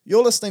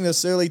You're listening to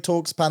Searley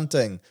Talks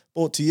Punting,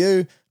 brought to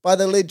you by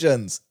the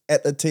legends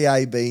at the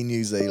TAB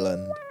New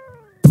Zealand.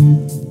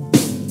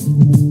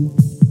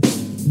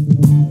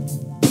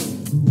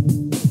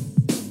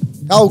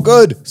 How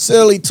good?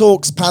 Searley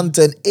Talks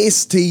Punting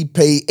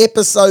STP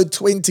episode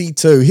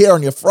 22 here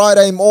on your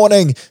Friday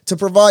morning to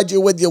provide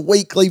you with your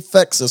weekly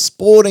fix of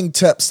sporting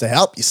tips to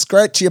help you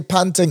scratch your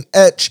punting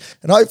itch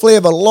and hopefully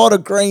have a lot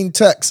of green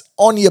ticks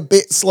on your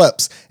bet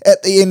slips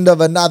at the end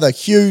of another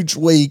huge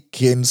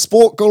weekend.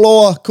 Sport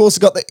galore, of course,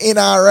 we've got the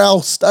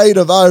NRL, State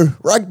of O,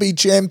 Rugby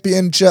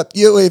Championship,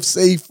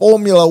 UFC,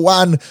 Formula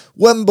One,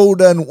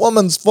 Wimbledon,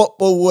 Women's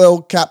Football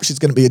World Cup. She's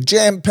going to be a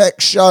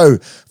jam-packed show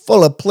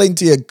full of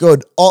plenty of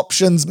good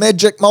options.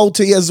 Magic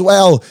multi as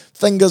well.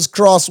 Fingers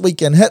crossed we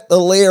can hit the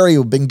Leary.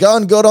 We've been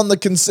going good on the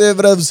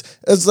Conservatives.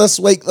 Is this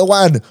week the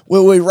one?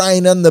 Will we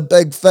rein in the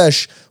big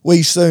fish?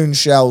 We soon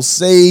shall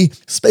see.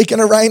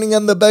 Speaking of reining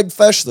in the big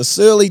fish, the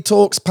Searley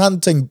Talks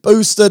Punting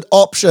boosted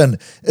option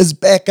is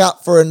back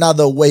up for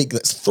another week.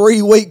 That's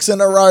 3 weeks in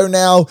a row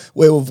now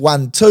where we've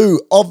won 2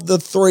 of the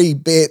 3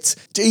 bets.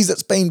 Geez,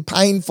 it's been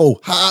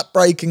painful,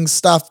 heartbreaking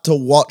stuff to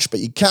watch,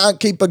 but you can't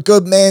keep a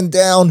good man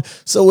down,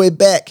 so we're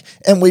back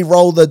and we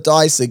roll the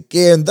dice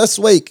again. This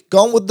week,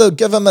 gone with the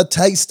give him a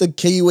tasted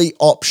Kiwi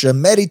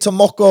option. Matty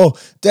Tomoko,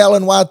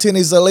 Dallin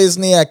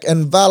Watene-Zelezniak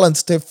and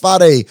Valence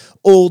Tefari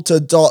all to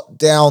dot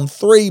down.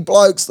 3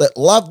 blokes that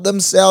love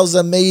themselves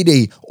a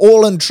meaty,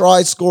 all in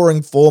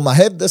try-scoring form. I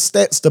have the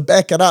stats to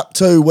back it up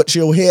too, which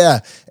you'll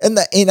hear in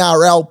the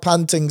NRL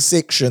punting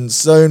section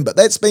soon, but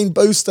that's been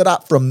boosted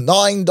up from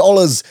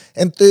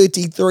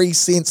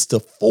 $9.33 to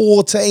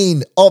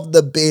 14 of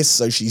the best,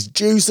 so she's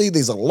juicy.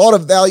 There's a lot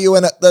of value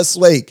in it this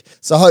week,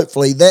 so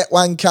hopefully that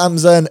one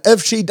comes in.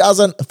 If she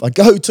doesn't, if I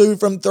go 2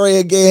 from 3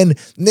 again,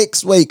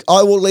 next week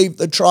I will leave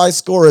the try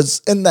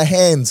scorers in the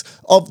hands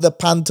of the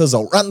punters.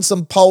 I'll run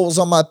some polls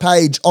on my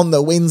page on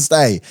the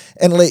Wednesday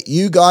and let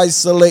you guys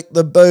select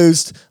the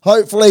boost.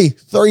 Hopefully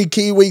 3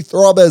 Kiwi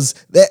throbbers.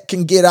 That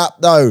can get up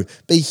though.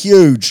 Be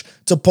huge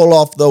to pull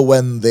off the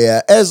win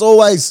there. As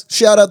always,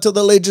 shout out to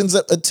the legends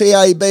at the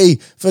TAB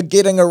for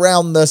getting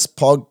around this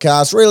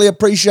podcast. Really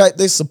appreciate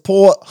their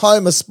support.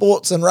 Home of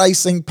sports and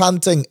racing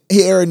punting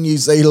here in New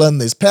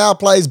Zealand. There's power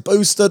plays,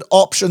 boosted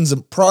options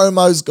and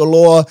promos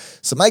galore.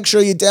 So make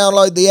sure you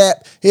download the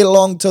app, head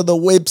along to the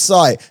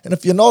website. And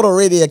if you're not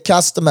already a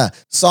customer,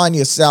 sign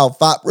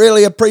yourself up.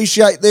 Really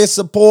appreciate their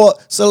support.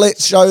 So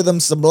let's show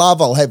them some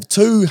love. I'll have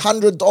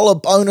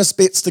 $200 bonus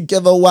bets to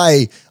give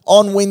away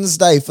on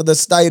Wednesday for the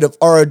State of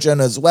Origin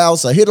as well.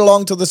 So head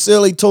along to the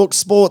Searley Talk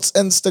Sports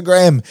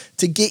Instagram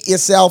to get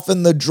yourself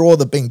in the draw.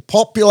 They've been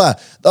popular,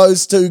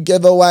 those 2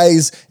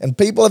 giveaways, and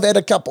people have had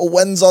a couple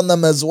wins on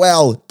them as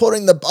well,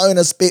 putting the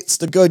bonus bets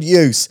to good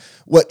use,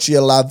 which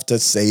you love to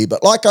see.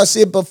 But like I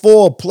said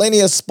before, plenty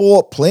of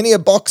sport, plenty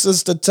of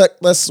boxes to tick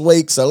this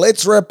week. So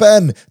let's rip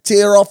in,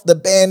 tear off the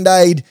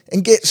Band-Aid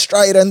and get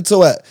straight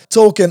into it.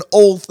 Talking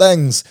all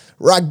things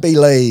rugby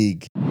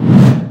league.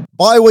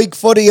 Bye-week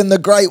footy in the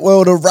great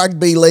world of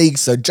rugby league,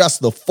 so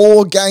just the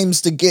 4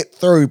 games to get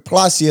through,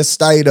 plus your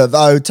State of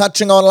O.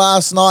 Touching on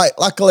last night,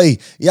 luckily,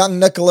 young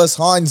Nicholas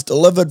Hines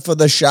delivered for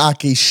the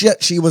Sharkies.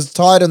 Shit, she was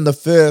tied in the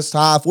first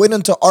half. Went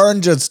into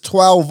Oranges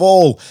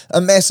 12-all, a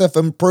massive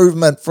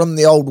improvement from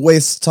the old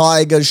West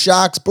Tigers.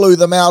 Sharks blew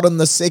them out in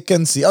the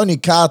second.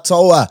 Sione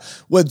Katoa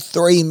with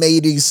 3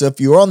 meaties. So if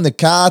you're on the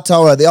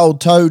Katoa, the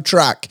old tow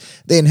truck,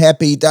 then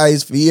happy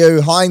days for you.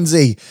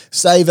 Hinesy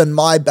saving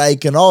my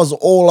bacon. I was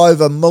all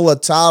over Mulatalo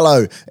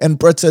and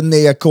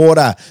Britannia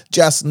quarter,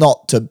 just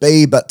not to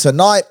be. But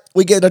tonight,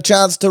 we get a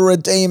chance to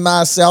redeem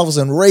ourselves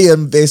and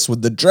reinvest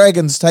with the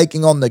Dragons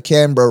taking on the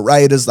Canberra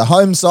Raiders. The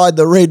home side,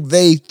 the Red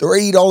V,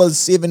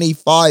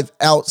 $3.75.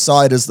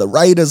 Outsiders, the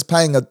Raiders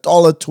paying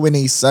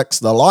 $1.26.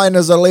 The line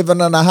is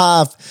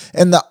 11.5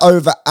 and the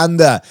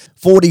over-under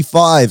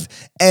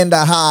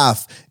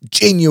 45.5.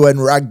 Genuine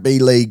rugby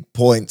league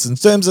points. In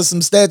terms of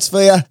some stats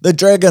for you, the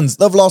Dragons,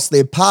 they've lost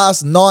their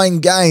past 9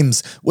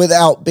 games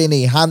without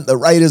Benny Hunt. The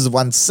Raiders have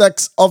won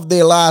 6 of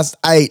their last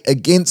 8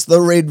 against the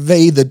Red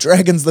V. The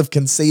Dragons, they've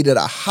conceded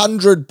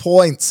 100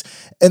 points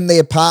in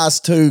their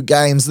past 2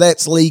 games.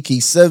 That's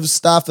leaky sieve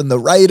stuff. And the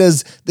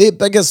Raiders, their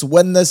biggest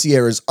win this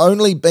year has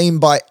only been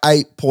by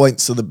 8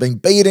 points. So they've been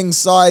beating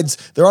sides.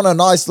 They're on a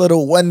nice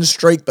little win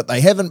streak, but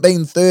they haven't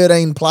been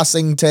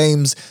 13-plussing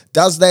teams.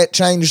 Does that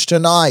change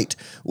tonight?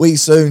 We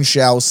soon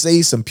shall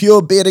see. Some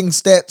pure betting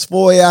stats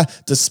for you.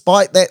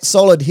 Despite that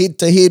solid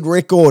head-to-head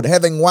record,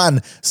 having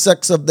won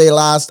 6 of their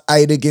last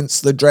 8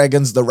 against the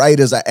Dragons, the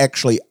Raiders are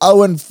actually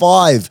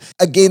 0-5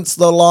 against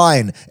the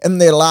line in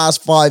their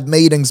last 5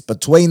 meetings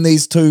between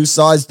these 2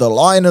 sides. The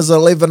line is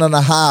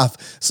 11.5,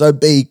 so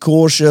be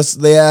cautious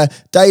there.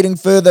 Dating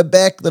further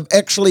back, they've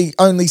actually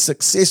only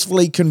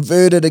successfully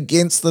converted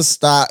against the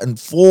start in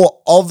 4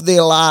 of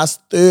their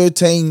last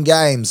 13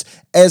 games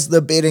as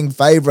the betting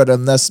favourite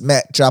in this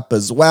matchup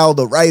as well.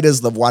 The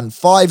Raiders have won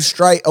 5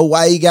 straight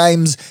away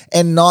games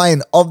and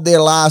 9 of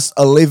their last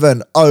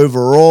 11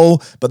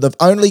 overall, but they've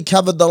only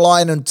covered the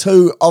line in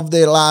 2 of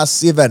their last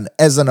 7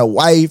 as an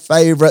away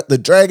favourite. The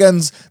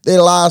Dragons,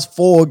 their last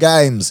 4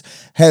 games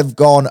have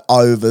gone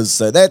overs,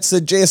 so that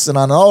suggests, and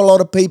I know a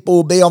lot of people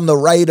will be on the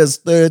Raiders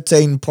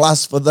 13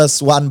 plus for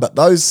this one, but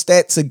those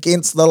stats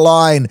against the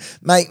line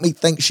make me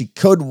think she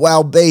could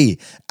well be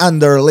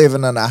under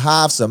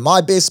 11.5. So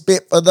my best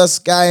bet for this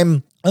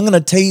game, I'm going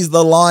to tease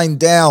the line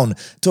down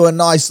to a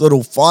nice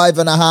little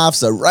 5.5.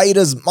 So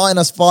Raiders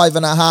minus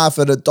 5.5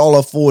 at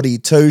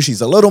 $1.42. She's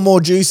a little more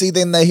juicy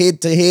than the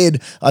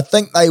head-to-head. I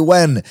think they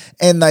win,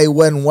 and they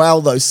win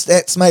well. Those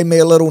stats made me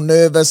a little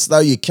nervous, though.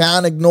 You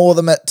can't ignore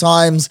them at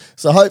times.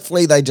 So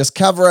hopefully they just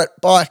cover it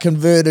by a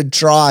converted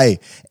try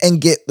and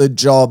get the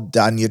job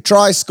done. Your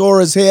try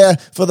scorers here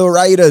for the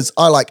Raiders,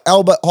 I like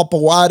Albert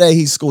Hopewada.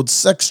 He scored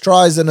 6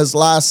 tries in his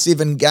last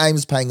 7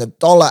 games, paying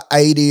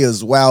 $1.80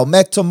 as well.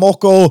 Matt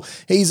Tomoko,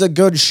 he's a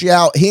good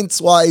shout, hence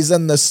why he's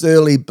in the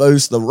Searley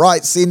boost. The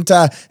right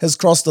centre has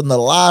crossed in the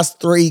last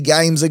 3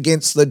 games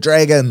against the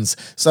Dragons,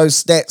 so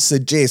stats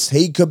suggest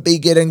he could be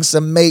getting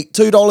some meat.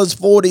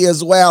 $2.40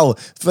 as well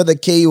for the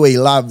Kiwi,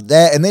 love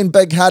that. And then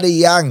Big Huddy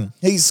Young,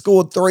 he's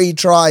scored 3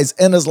 tries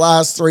in his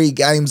last 3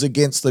 games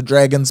against the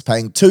Dragons,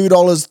 paying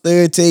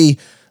 $2.30.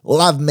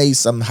 Love me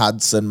some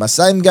Hudson. My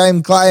same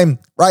game claim,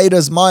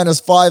 Raiders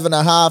minus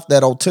 5.5,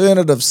 that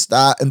alternative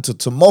start into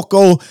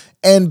Tomoko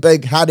and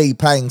Big Huddy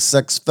paying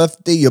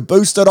 $6.50. Your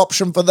boosted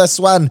option for this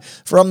one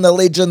from the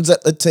legends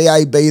at the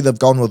TAB, they've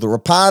gone with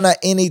Rapana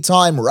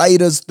anytime,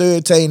 Raiders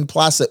 13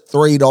 plus at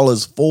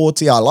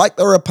 $3.40. I like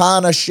the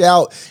Rapana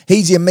shout.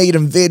 He's your meat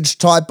and veg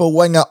type of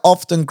winger,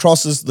 often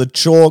crosses the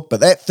chalk, but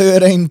that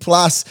 13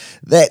 plus,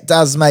 that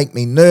does make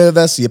me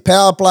nervous. Your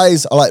power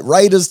plays, I like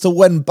Raiders to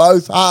win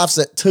both halves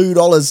at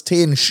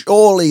 $2.10.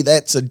 Surely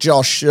that's a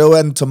Josh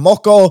Shewan.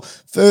 Tomoko,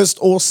 first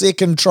or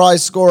second try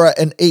scorer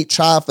in each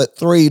half at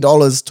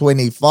 $3.25.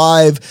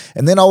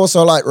 And then I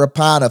also like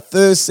Rapana,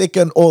 first,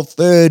 second, or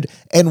third,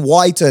 and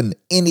Whiten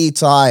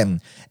anytime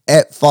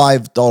at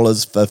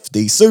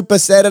 $5.50. Super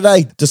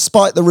Saturday,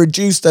 despite the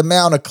reduced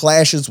amount of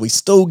clashes, we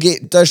still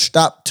get dished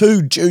up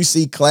 2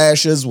 juicy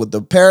clashes with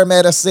the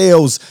Parramatta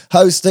Seals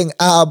hosting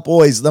our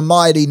boys, the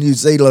mighty New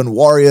Zealand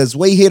Warriors.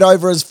 We head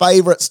over as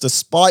favourites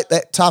despite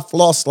that tough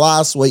loss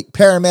last week.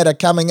 Parramatta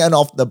coming in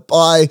off the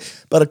bye,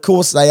 but of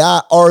course they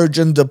are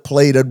origin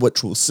depleted,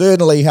 which will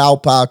certainly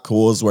help our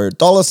cause. We're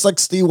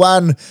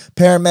 $1.61,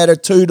 Parramatta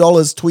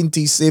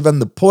 $2.27.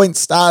 The point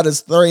start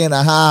is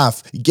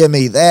 3.5. Give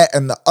me that,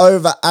 and the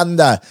over-under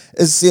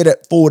is set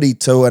at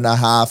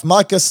 42.5.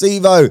 Micah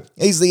Sivo,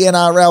 he's the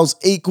NRL's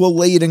equal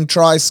leading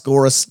try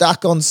scorer,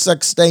 stuck on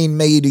 16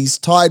 meaties,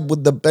 tied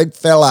with the big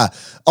fella,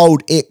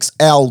 old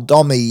XL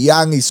Dommy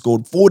Young. He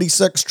scored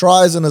 46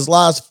 tries in his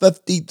last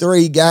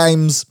 53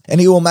 games, and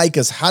he will make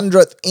his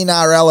 100th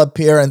NRL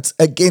appearance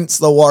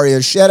against the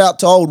Warriors. Shout out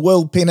to old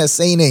Will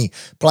Penasini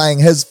playing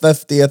his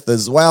 50th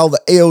as well.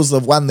 The Eels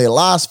have won their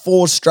last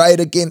 4 straight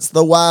against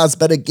the Wars,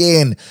 but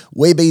again,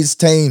 Webby's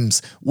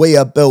teams, we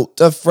are built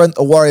different.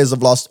 The Warriors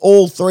have lost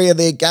all 3 of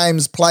their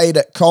games played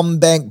at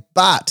CommBank,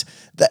 but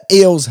the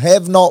Eels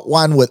have not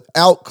won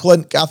without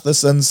Clint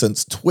Gutherson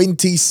since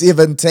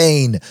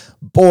 2017.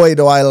 Boy,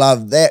 do I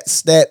love that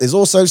stat. There's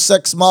also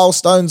 6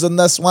 milestones in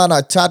this one.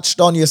 I touched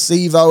on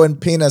Yosivo and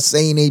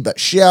Penasini, but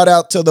shout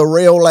out to the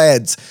real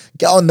lads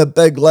going the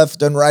big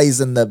lift and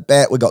raising the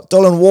bat. We got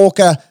Dylan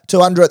Walker,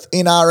 200th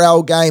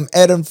NRL game.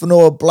 Adam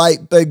Fanua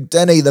Blake, Big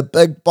Dinny, the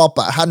big bopper,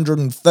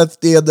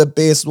 150 of the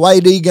best.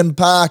 Wade Egan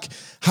Park,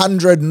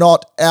 100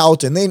 not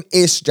out. And then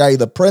SJ,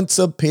 the Prince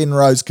of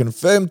Penrose,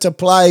 confirmed to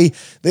play.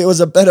 There was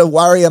a bit of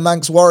worry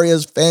amongst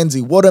Warriors fans.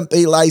 He wouldn't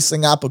be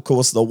lacing up. Of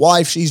course, the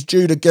wife, she's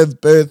due to give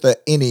birth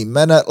at any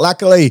minute.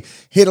 Luckily,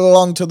 headed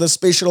along to the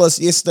specialist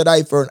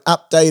yesterday for an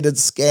updated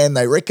scan.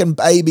 They reckon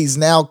baby's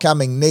now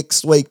coming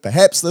next week.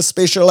 Perhaps the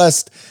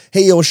specialist,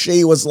 he or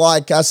she was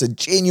like us, a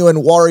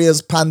genuine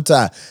Warriors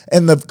punter,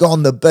 and they've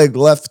gone the big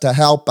lift to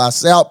help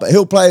us out. But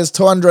he'll play his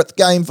 200th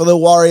game for the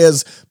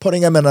Warriors,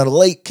 putting him in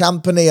elite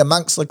company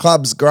amongst the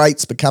club's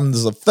greats,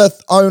 becomes the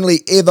 5th only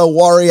ever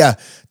Warrior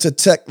to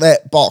tick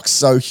that box.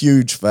 So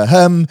huge for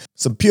him.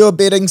 Some pure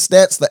betting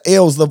stats. The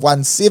Eels, they've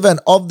won 7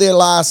 of their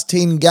last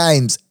 10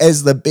 games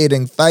as the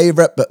betting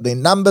favourite, but their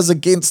numbers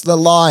against the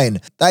line,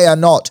 they are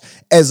not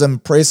as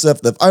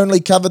impressive. They've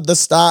only covered the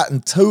start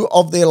in 2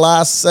 of their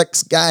last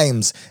 6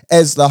 games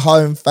as the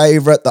home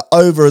favourite. The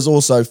over is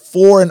also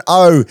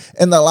 4-0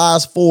 in the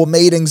last 4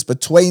 meetings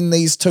between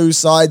these two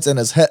sides and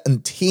has hit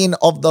in 10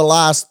 of the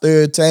last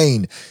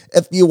 13.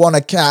 If you want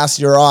to cast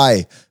your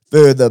eye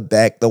further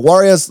back, the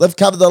Warriors, they've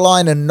covered the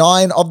line in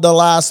 9 of the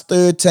last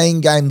 13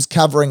 games,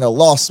 covering a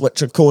loss,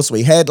 which of course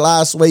we had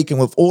last week, and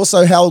we've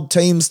also held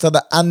teams to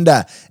the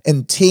under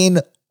in 10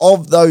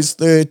 of those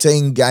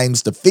 13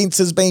 games. Defense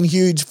has been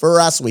huge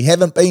for us. We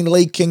haven't been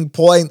leaking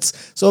points.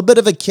 So a bit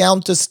of a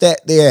counter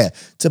stat there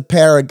to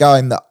Para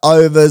going the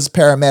overs.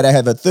 Parramatta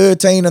have a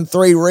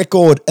 13-3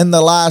 record in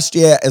the last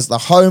year as the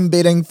home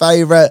betting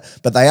favourite,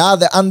 but they are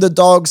the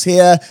underdogs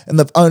here and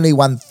they've only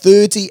won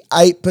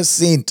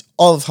 38%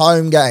 of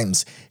home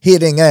games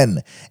heading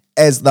in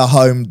as the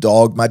home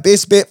dog. My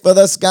best bet for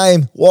this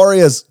game,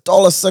 Warriors,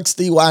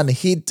 $1.61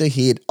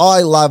 head-to-head.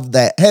 I love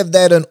that. Have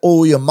that in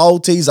all your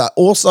multis. I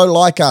also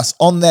like us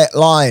on that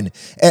line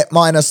at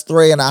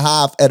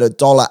 -3.5 at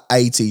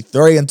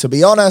 $1.83. And to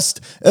be honest,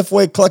 if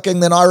we're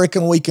clicking, then I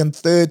reckon we can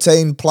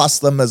 13 plus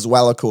them as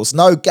well, of course.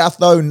 No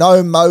Gutho,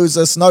 no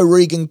Moses, no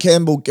Regan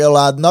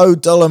Campbell-Gillard, no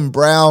Dylan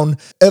Brown.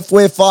 If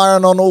we're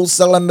firing on all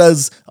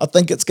cylinders, I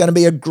think it's going to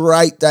be a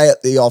great day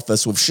at the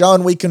office. We've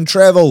shown we can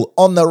travel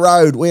on the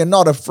road. We're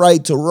not afraid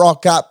to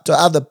rock up to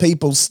other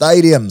people's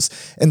stadiums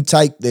and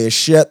take their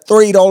shit.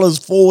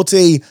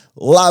 $3.40,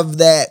 love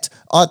that.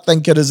 I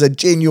think it is a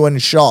genuine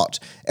shot,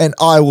 and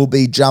I will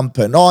be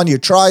jumping on. Your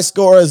try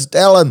scorers,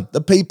 Dallin, the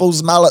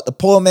people's mullet, the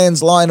poor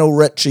man's Lionel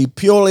Richie,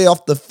 purely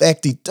off the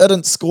fact he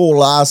didn't score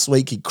last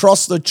week. He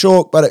crossed the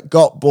chalk, but it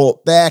got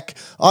brought back.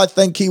 I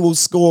think he will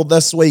score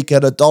this week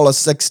at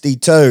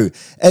 $1.62.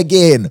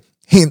 Again,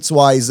 hence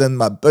why he's in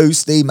my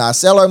boosty.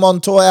 Marcelo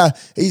Montoya,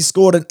 he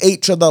scored in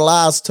each of the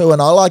last two,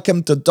 and I like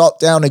him to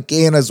dot down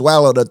again as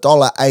well at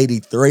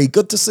 $1.83.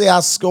 Good to see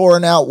us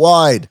scoring out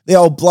wide. The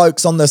old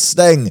blokes on the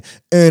sting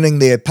earning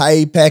their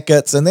pay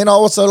packets. And then I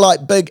also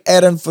like big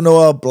Adam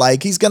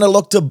Fanua-Blake. He's going to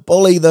look to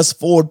bully this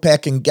forward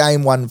pack in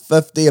game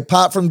 150.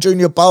 Apart from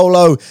Junior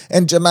Bolo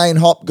and Jermaine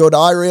Hopgood,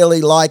 I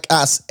really like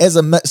us as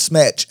a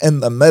mismatch in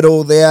the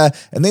middle there.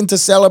 And then to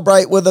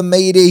celebrate with a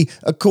meaty,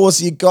 of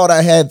course, you got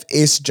to have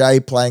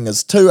SJ playing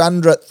his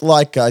 200th,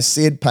 like I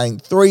said, paying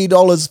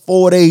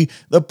 $3.40,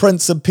 the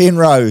Prince of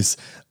Penrose.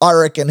 I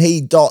reckon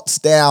he dots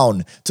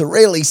down to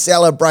really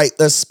celebrate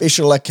this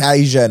special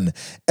occasion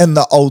in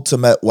the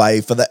ultimate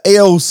way. For the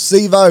Eels,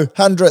 Sivo,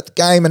 100th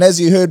game, and as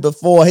you heard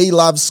before, he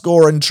loves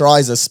scoring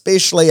tries,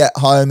 especially at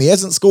home. He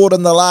hasn't scored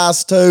in the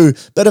last two.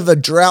 Bit of a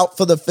drought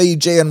for the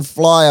Fijian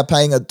flyer,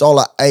 paying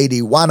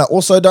 $1.81. I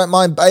also don't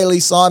mind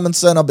Bailey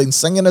Simonson. I've been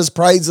singing his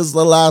praises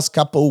the last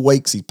couple of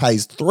weeks. He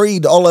pays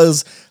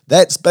 $3.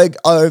 That's big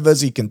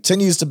overs. He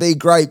continues to be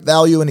great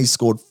value, and he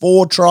scored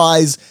 4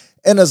 tries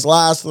in his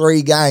last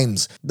 3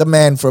 games. The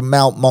man from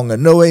Mount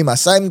Maunganui, my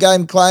same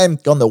game claim,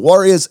 gone the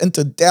Warriors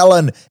into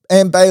Dallin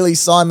and Bailey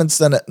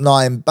Simonson at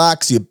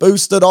 $9. Your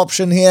boosted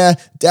option here,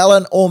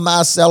 Dallin or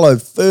Marcelo,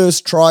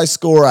 first try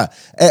scorer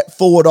at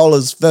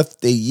 $4.50.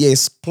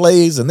 Yes,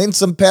 please. And then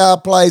some power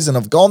plays, and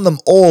I've gone them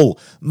all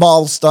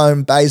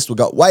milestone based. We've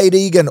got Wade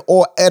Egan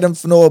or Adam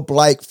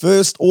Fanua-Blake,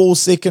 first or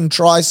second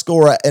try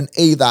scorer in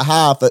either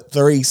half at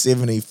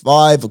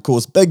 $3.75. Of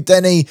course, Big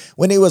Denny,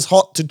 when he was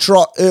hot to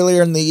trot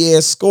earlier in the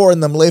year, scoring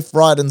them left,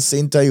 right, and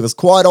centre. He was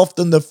quite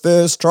often the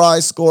first try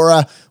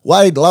scorer.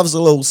 Wade loves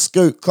a little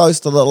scoot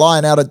close to the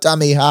line out of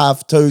dummy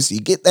half too, so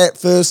you get that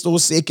first or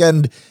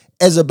second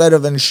as a bit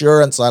of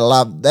insurance. I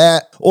love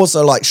that.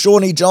 Also like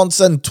Shawnee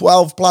Johnson,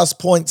 12 plus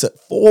points at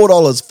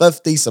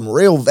 $4.50. Some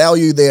real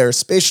value there,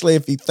 especially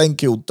if you think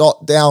he'll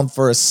dot down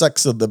for a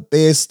 6 of the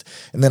best.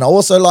 And then I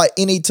also like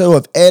any two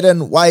of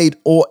Adam, Wade,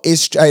 or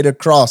SJ to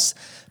cross,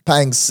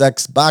 paying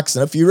 $6.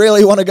 And if you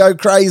really want to go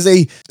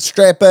crazy,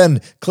 strap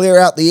in, clear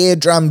out the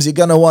eardrums. You're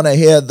going to want to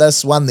hear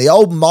this one, the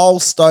old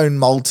milestone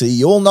multi.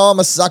 You all know I'm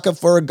a sucker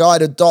for a guy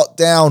to dot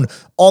down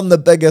on the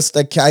biggest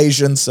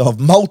occasion, so I've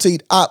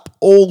multied up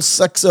all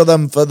 6 of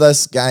them for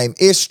this game.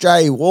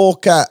 SJ,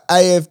 Walker,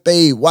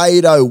 AFB,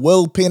 Wado,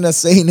 Will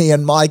Penasini,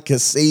 and Mike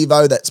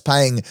Sivo. That's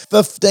paying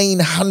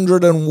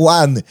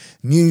 1,501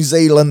 New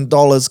Zealand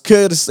dollars,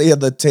 courtesy of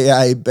the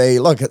TAB.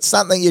 Look, it's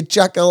something you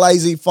chuck a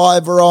lazy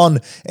fiver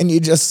on, and you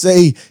just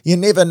see, you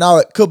never know,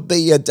 it could be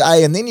your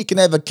day, and then you can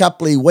have a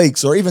couple of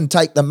weeks, or even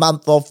take the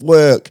month off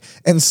work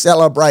and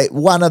celebrate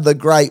one of the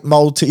great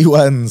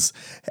multi-wins.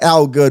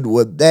 How good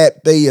would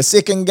that be? Your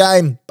second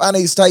game,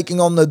 Bunnies taking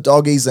on the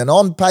Doggies, and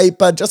on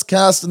paper, just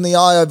casting the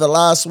eye over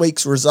last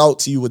week's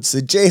results, you would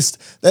suggest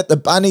that the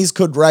Bunnies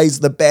could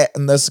raise the bat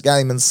in this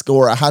game and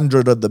score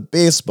 100 of the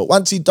best, but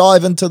once you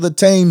dive into the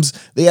teams,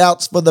 the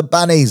outs for the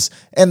Bunnies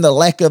and the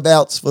lack of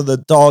outs for the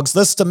Dogs,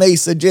 this to me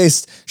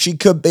suggests she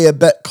could be a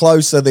bit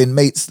closer than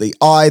meets the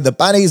eye. The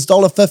Bunnies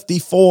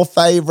 $1.54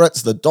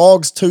 favourites, the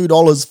Dogs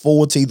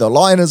 $2.40, the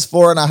line is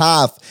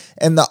 4.5,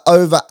 and the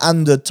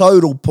over-under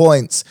total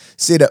points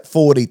set at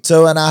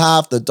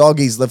 42.5. The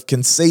Doggies, they've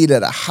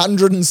conceded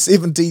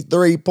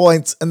 173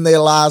 points in their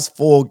last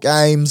 4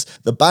 games.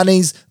 The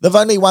Bunnies, they've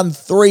only won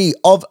 3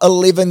 of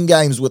 11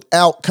 games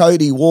without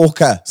Cody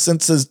Walker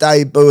since his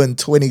debut in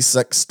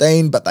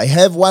 2016, but they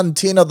have won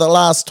 10 of the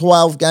last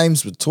 12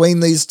 games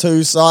between these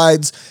two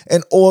sides,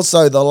 and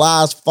also the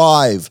last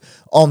 5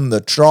 on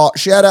the trot.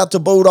 Shout out to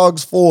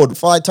Bulldogs forward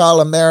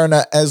Faitala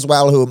Mariner as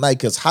well, who will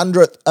make his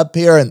 100th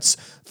appearance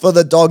for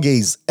the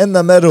Doggies. In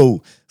the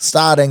middle,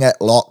 Starting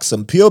at lock,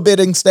 some pure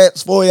betting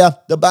stats for you.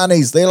 The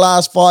Bunnies, their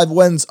last 5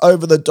 wins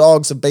over the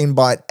Dogs have been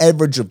by an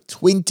average of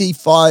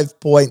 25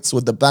 points,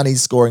 with the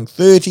Bunnies scoring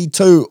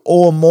 32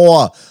 or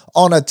more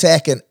on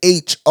attack in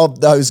each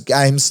of those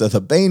games, so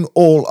they've been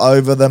all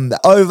over them. The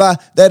over,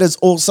 that is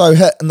also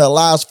hit in the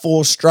last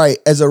 4 straight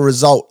as a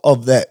result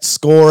of that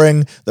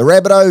scoring. The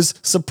Rabbitohs,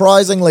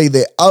 surprisingly,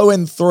 they're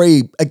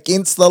 0-3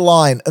 against the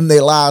line in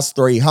their last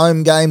 3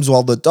 home games,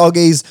 while the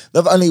Doggies,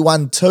 they've only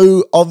won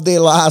 2 of their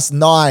last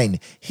 9,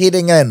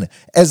 heading in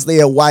as the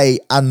away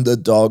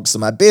underdogs. So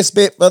my best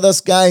bet for this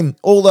game,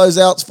 all those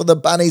outs for the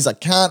Bunnies. I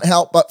can't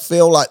help but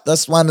feel like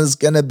this one is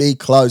going to be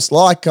close,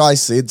 like I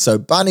said. So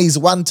Bunnies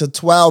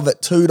 1-12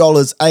 at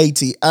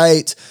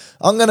 $2.88.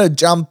 I'm going to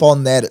jump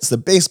on that. It's the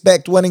best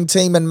backed winning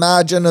team in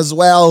margin as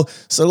well.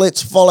 So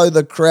let's follow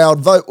the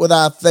crowd, vote with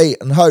our feet,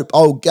 and hope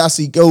old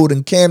Gussie Gould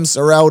and Cam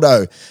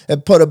Searley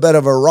have put a bit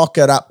of a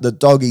rocket up the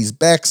Doggies'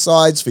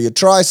 backsides. For your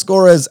try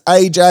scorers,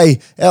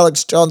 AJ,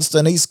 Alex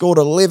Johnston, he scored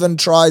 11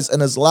 tries in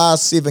his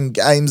last 7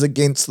 games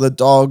against the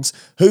Dogs.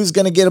 Who's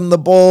going to get him the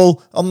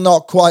ball? I'm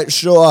not quite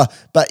sure,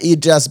 but you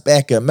just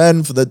back him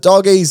in. For the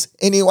Doggies,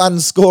 anyone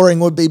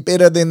scoring would be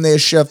better than their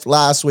shift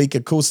last week.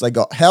 Of course, they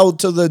got held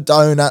to the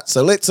donut,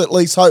 so let's at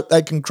least hope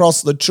they can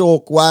cross the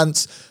chalk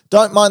once.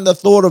 Don't mind the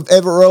thought of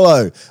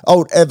Averillo,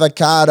 old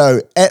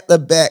Avocado, at the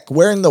back,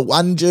 wearing the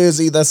 1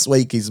 jersey this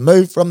week. He's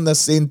moved from the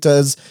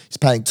centres. He's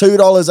paying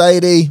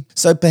 $2.80,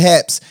 so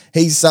perhaps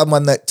he's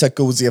someone that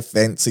tickles your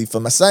fancy. For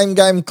my same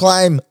game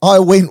claim, I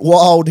went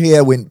wild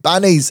here, went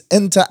Bunnies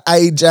into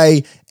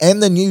AJ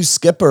and the new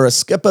skipper, a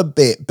skipper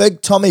bet,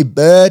 Big Tommy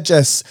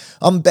Burgess.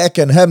 I'm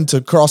backing him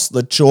to cross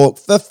the chalk,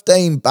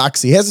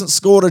 $15. He hasn't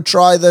scored a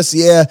try this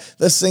year.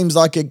 This seems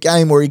like a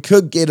game where he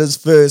could get his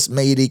first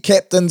meaty.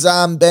 Captain's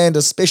armband,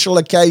 a special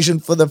occasion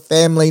for the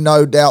family,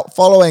 no doubt,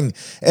 following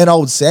in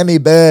old Sammy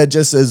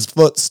Burgess's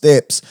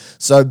footsteps.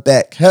 So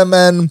back him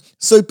in.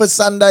 Super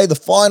Sunday, the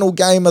final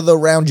game of the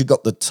round. You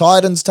got the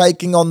Titans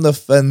taking on the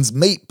Finns,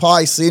 Meat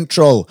Pie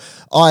Central.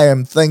 I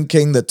am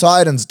thinking the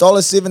Titans,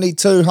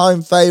 $1.72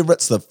 home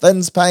favourites, the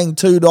Finns paying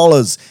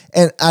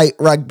 $2.08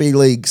 rugby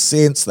league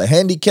cents. The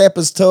handicap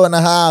is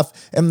 2.5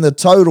 and the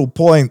total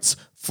points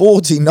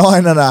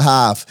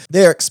 49.5.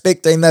 They're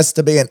expecting this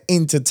to be an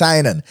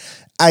entertaining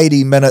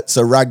 80 minutes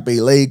of rugby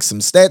league. Some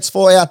stats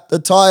for you. The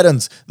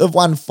Titans, they've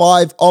won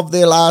 5 of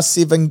their last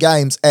 7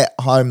 games at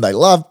home. They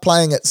love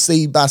playing at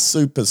Seabus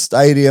Super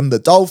Stadium. The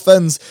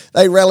Dolphins,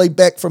 they rallied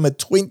back from a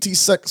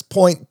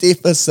 26-point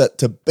deficit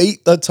to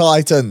beat the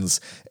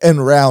Titans in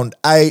round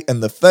 8.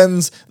 And the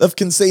Finns, they've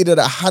conceded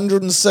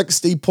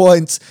 160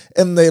 points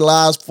in their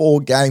last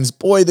 4 games.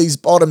 Boy, these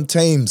bottom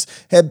teams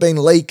have been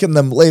leaking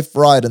them left,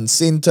 right and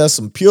centre.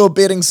 Some pure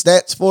betting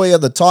stats for you.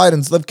 The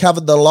Titans, they've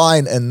covered the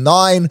line in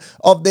 9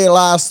 of their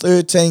last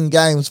 13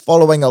 games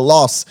following a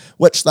loss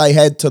which they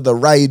had to the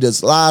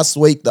Raiders last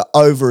week. The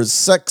over is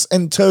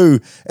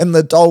 6-2 in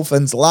the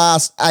Dolphins'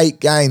 last 8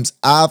 games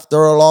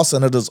after a loss,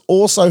 and it has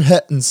also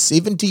hit in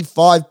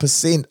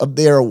 75% of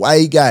their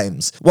away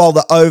games, while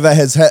the over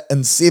has hit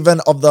in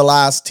 7 of the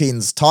last 10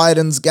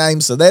 Titans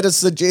games. So that is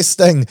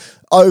suggesting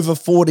over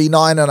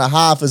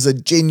 49.5 is a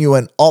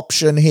genuine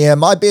option here.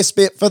 My best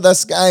bet for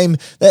this game,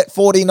 that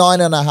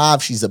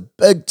 49.5, she's a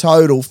big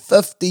total,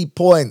 50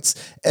 points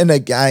in a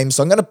game.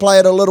 So I'm going to play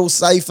it a little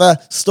safer,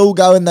 still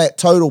go in that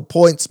total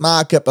points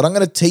market, but I'm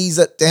going to tease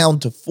it down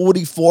to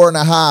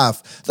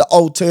 44.5, the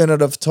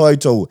alternative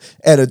total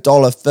at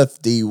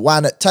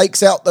 $1.51. It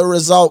takes out the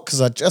result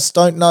because I just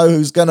don't know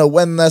who's going to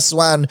win this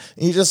one.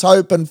 You're just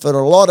hoping for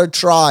a lot of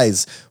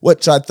tries,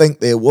 which I think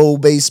there will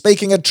be.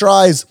 Speaking of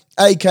tries,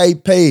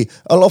 AKP,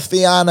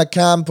 Alofiana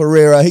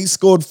Camperera, he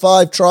scored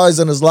 5 tries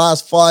in his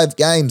last 5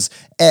 games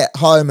at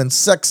home and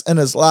 6 in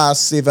his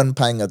last 7,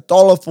 paying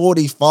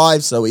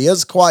 $1.45, so he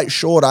is quite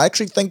short. I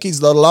actually think he's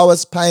the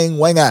lowest paying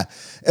winger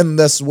in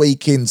this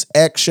weekend's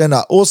action.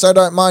 I also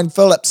don't mind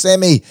Philip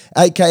Sammy,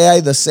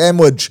 aka The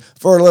Sandwich,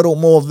 for a little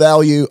more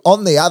value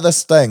on the other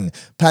sting,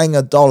 paying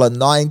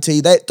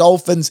 $1.90. That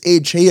Dolphins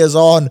edge he is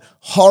on,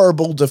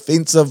 horrible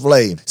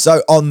defensively.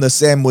 So on The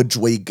Sandwich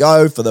we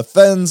go. For the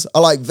Finns, I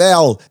like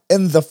Val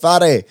in the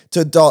Whare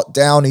to dot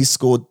down. He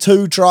scored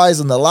 2 tries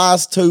in the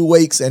last 2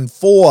 weeks and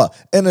 4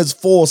 in his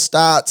 4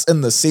 starts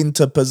in the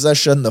centre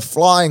position. The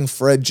Flying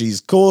Fridge, he's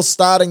course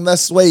starting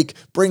this week.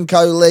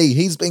 Brinko Lee,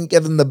 he's been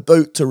given the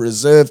boot to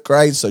reserve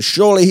grade, so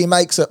surely he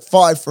makes it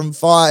 5 from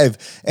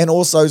 5, and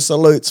also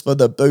salutes for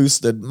the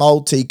boosted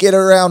multi. Get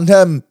around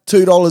him,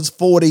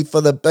 $2.40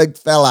 for the big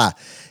fella.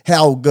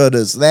 How good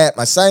is that?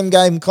 My same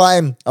game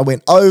claim, I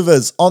went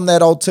overs on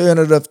that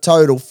alternative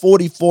total,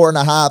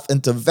 44.5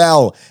 into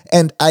Val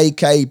and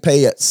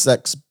AKP at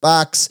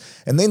 $6.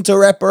 And then to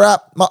wrap her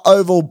up, my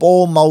oval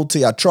ball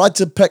multi. I tried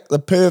to pick the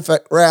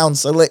perfect round,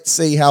 so let's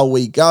see how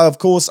we go. Of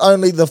course,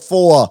 only the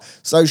 4,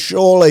 so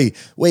surely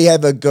we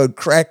have a good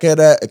crack at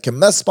it. It can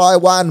miss by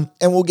 1,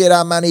 and we'll get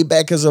our money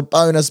back as a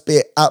bonus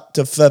bet up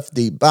to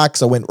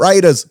 $50. I went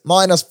Raiders,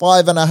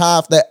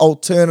 -5.5, that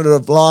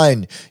alternative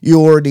line.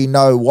 You already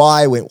know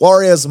why. Went point.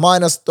 Warriors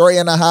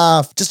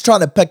 -3.5. Just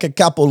trying to pick a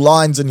couple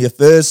lines in your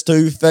first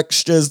two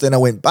fixtures. Then I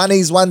went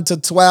Bunnies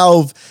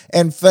 1-12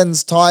 and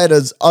Finns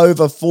Tigers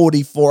over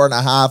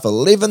 44.5.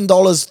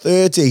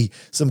 $11.30.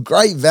 Some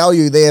great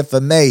value there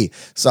for me.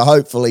 So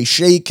hopefully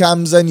she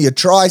comes in. Your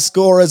try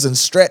scorers and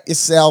strap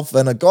yourself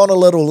in. I got a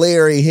little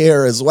leery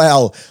here as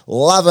well.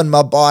 Loving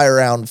my buy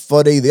round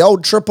footy. The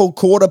old triple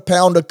quarter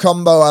pounder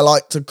combo I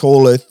like to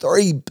call her.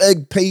 3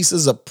 big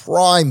pieces of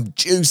prime,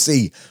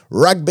 juicy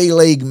rugby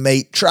league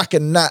meat, truck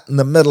and nut in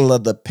the middle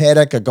of the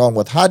paddock. I've gone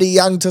with Huddy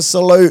Young to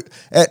salute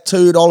at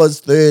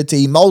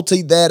 $2.30.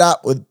 Multied that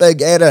up with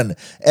Big Adam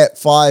at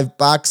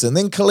 $5. And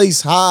then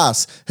Khalees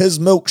Haas, his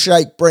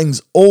milkshake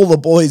brings all the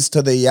boys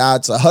to the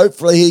yard. So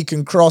hopefully he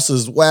can cross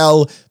as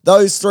well.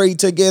 Those three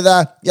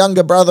together,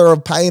 younger brother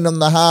of Payne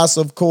and the Haas,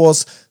 of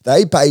course,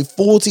 they pay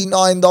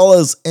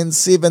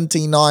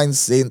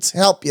 $49.79.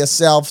 Help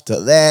yourself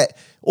to that.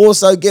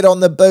 Also get on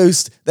the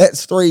boost.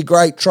 That's 3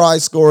 great try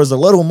scorers, a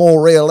little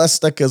more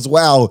realistic as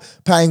well,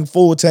 paying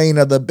 14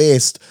 of the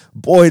best.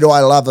 Boy, do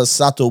I love a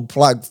subtle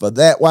plug for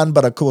that one.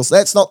 But of course,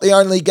 that's not the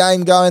only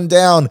game going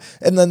down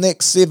in the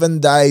next 7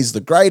 days. The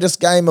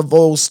greatest game of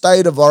all,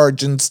 State of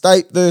Origin,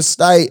 state versus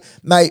state,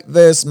 mate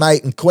versus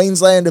mate. In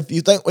Queensland, if you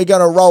think we're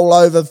going to roll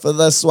over for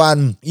this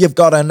one, you've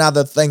got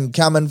another thing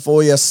coming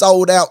for you.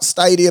 Sold out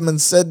stadium in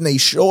Sydney.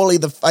 Surely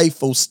the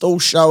faithful still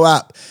show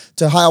up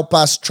to help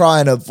us try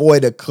and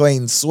avoid a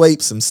clean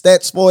sweep. Some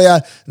stats for you.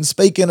 And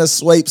speaking of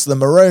sweeps, the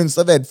Maroons,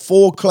 they've had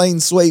 4 clean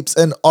sweeps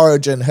in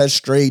Origin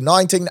history.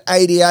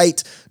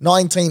 1988,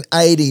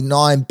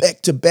 1989,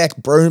 back-to-back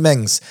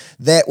broomings.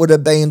 That would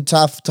have been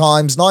tough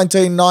times.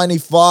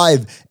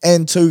 1995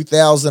 and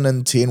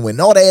 2010. We're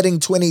not adding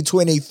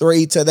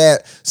 2023 to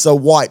that, so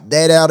wipe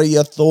that out of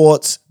your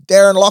thoughts.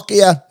 Darren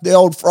Lockyer, the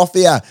old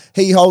frothier,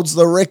 he holds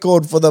the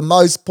record for the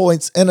most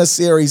points in a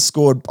series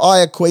scored by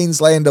a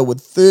Queenslander with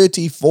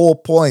 34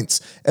 points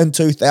in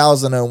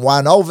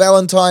 2001. Old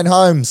Valentine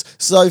Holmes,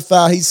 so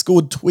far he's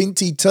scored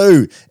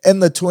 22 in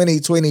the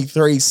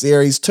 2023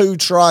 series. 2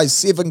 tries,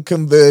 7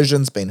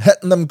 conversions, been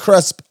hitting them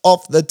crisp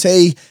off the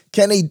tee.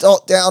 Can he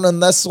dot down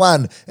in this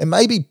one and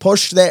maybe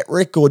push that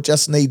record?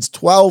 Just needs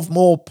 12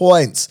 more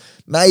points.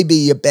 Maybe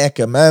you back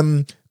him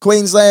in.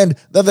 Queensland,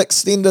 they've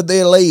extended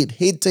their lead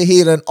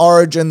head-to-head in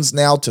Origins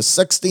now to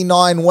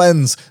 69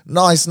 wins.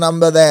 Nice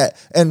number that.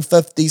 And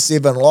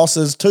 57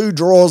 losses, 2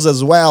 draws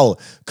as well.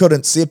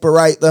 Couldn't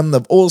separate them.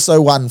 They've also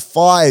won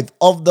 5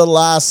 of the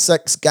last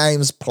 6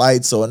 games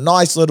played, so a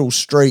nice little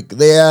streak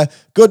there.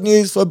 Good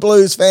news for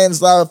Blues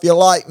fans though, if you're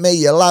like me,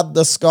 you love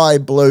the Sky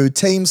Blue.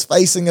 Teams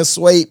facing a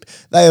sweep,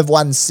 they have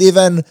won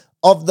 7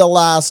 of the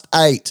last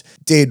 8.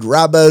 Dead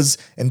rubbers.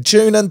 And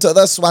tune into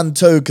this one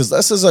too, because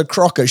this is a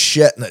crock of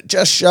shit and it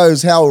just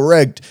shows how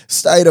rigged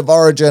State of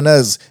Origin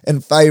is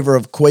in favour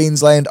of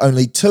Queensland.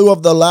 Only 2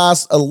 of the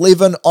last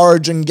 11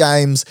 Origin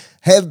games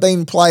have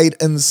been played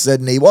in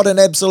Sydney. What an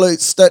absolute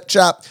stitch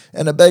up,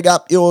 and a big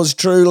up yours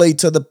truly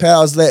to the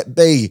powers that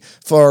be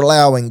for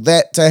allowing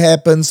that to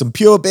happen. Some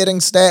pure betting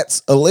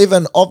stats,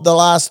 11 of the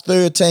last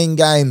 13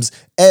 games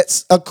at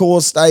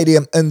Accor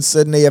Stadium in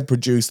Sydney have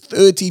produced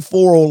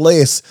 34 or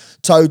less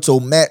total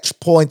match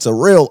points. A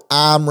real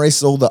arm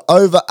wrestle. The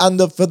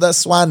over-under for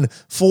this one,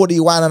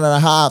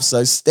 41.5.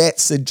 So stats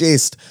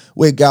suggest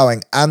we're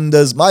going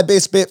unders. My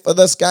best bet for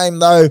this game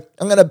though,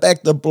 I'm going to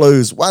back the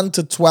Blues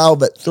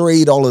 1-12 at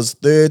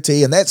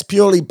 $3.30, and that's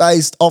purely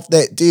based off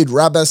that dead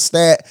rubber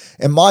stat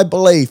and my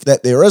belief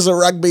that there is a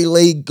rugby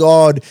league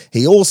god.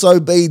 He also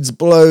bleeds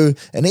blue,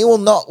 and he will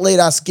not let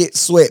us get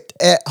swept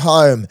at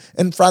home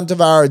in front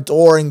of our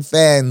adoring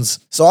fans.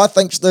 So I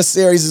think this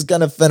series is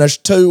going to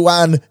finish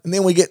 2-1, and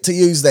then we get to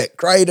use that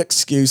great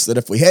excuse that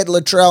if we had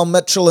Latrell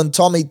Mitchell and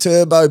Tommy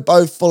Turbo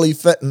both fully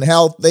fit and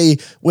healthy,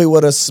 we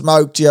would have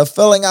smoked you,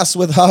 filling us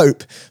with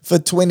hope for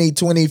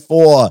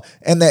 2024,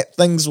 and that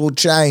things will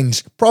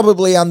change,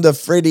 probably under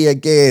Freddie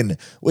again.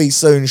 We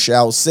soon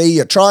shall see.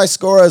 Your try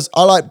scorers,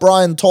 I like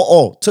Brian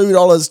To'o,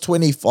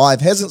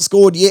 $2.25. Hasn't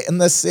scored yet in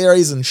this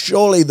series, and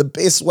surely the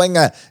best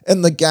winger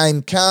in the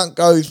game can't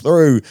go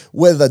through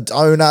with a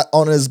donut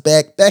on his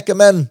back. Back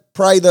him in.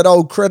 Pray that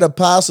old critter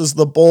passes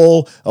the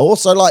ball. I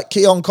also like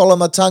Keon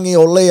Kolamatangi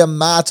or Liam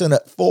Martin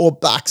at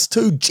 $4.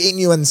 2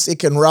 genuine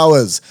second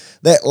rowers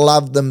that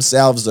love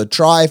themselves a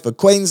try for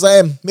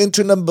Queensland.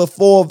 Mentioned him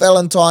before,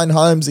 Valentine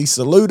Holmes. He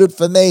saluted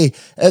for me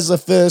as the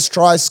first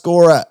try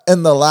scorer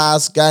in the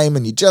last game,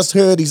 and you just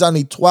heard he's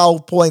only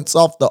 12 points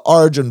off the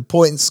Origin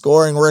point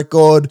scoring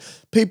record.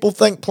 People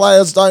think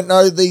players don't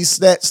know these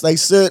stats. They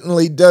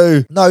certainly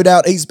do. No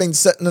doubt he's been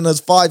sitting in his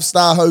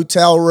 5-star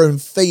hotel room,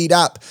 feet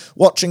up,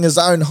 watching his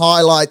own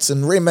highlights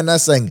and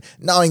reminiscing,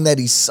 knowing that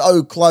he's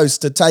so close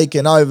to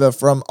taking over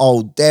from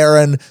old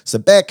Darren. So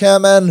back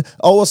him in.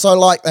 I also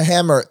like the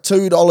hammer at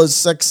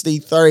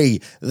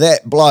 $2.63.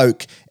 That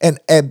bloke, an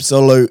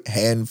absolute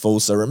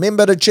handful. So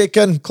remember to check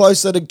in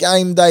closer to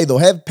game day. They'll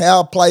have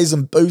power plays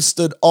and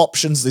boosted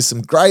options. There's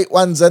some great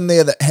ones in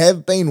there that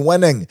have been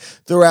winning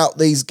throughout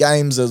these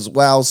games as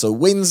well. So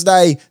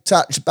Wednesday,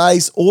 touch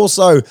base.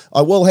 Also,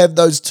 I will have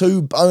those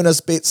 2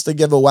 bonus bets to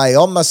give away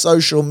on my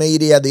social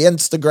media, the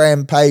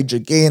Instagram page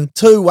again,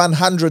 2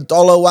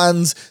 $100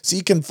 ones. So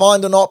you can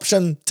find an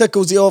option,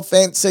 tickles your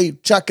fancy,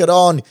 chuck it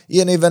on.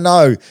 You never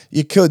know,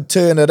 you could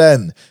turn it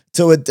in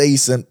to a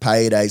decent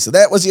payday. So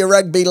that was your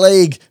rugby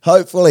league.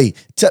 Hopefully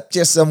tipped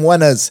you some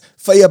winners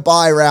for your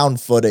bye round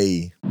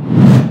footy.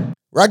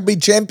 Rugby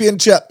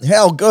Championship,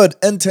 how good.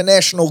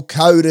 International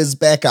code is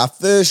back. Our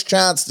first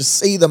chance to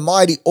see the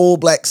mighty All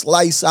Blacks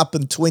lace up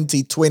in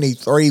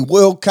 2023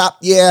 World Cup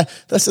year.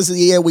 This is the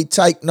year we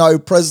take no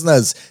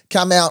prisoners.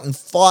 Come out and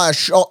fire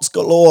shots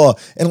galore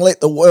and let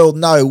the world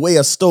know we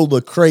are still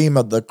the cream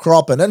of the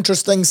crop. An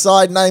interesting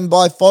side name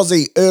by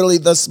Fozzie early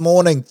this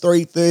morning,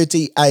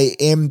 3:30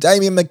 a.m.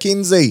 Damien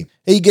McKenzie.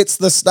 He gets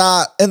the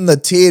start in the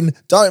 10.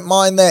 Don't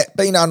mind that.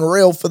 Been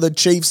unreal for the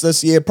Chiefs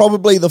this year.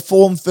 Probably the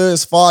form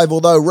first 5,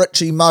 although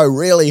Richie Moe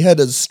really hit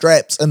his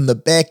straps in the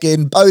back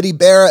end. Bodie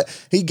Barrett,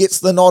 he gets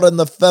the nod in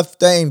the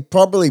 15,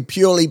 probably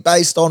purely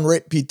based on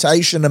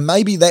reputation, and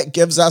maybe that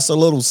gives us a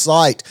little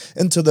sight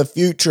into the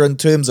future in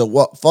terms of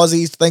what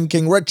Fozzie's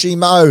thinking. Richie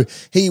Moe,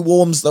 he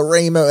warms the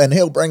reamer and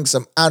he'll bring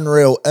some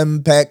unreal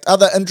impact.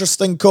 Other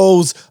interesting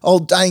calls,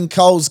 old Dane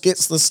Coles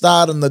gets the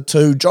start in the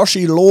 2.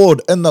 Joshy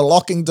Lord in the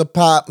locking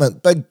department.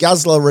 Big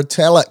guzzler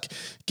Retallick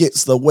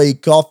gets the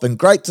week off, and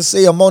great to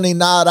see Amoni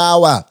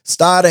Narawa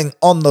starting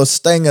on the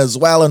sting as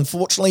well.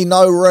 Unfortunately,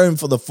 no room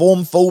for the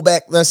form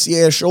fullback this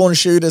year, Sean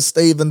Shooter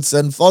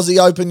Stevenson. Fozzie,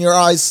 open your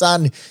eyes,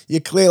 son.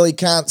 You clearly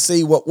can't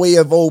see what we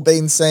have all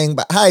been seeing,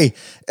 but hey,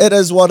 it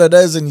is what it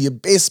is, and you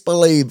best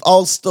believe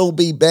I'll still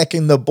be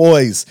backing the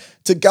boys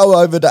to go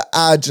over to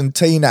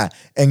Argentina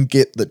and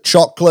get the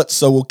chocolates.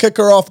 So we'll kick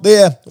her off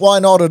there. Why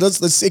not? It is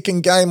the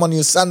second game on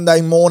your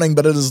Sunday morning,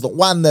 but it is the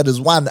one that has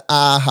won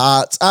our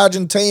hearts.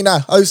 Argentina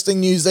hosting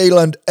New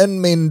Zealand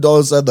in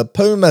Mendoza. The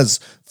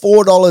Pumas,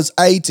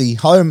 $4.80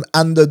 home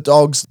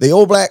underdogs. The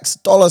All Blacks,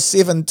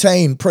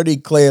 $1.17, pretty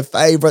clear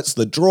favourites.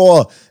 The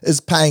draw is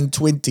paying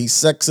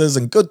 26s,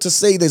 and good to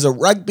see there's a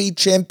Rugby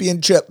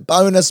Championship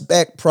bonus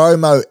back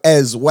promo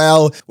as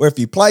well, where if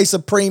you place a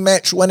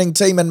pre-match winning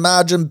team and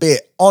margin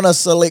bet on a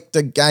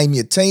selected game,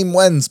 your team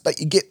wins, but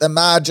you get the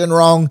margin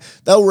wrong,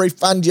 they'll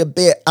refund your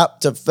bet up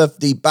to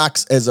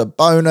 $50 as a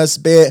bonus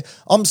bet.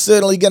 I'm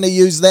certainly going to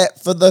use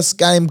that for this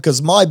game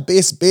because my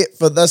best bet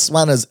for this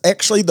one is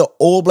actually the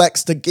All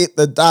Blacks to get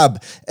the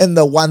dub in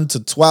the 1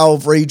 to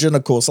 12 region.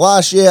 Of course,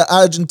 last year,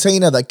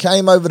 Argentina, they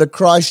came over to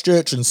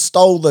Christchurch and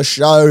stole the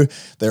show.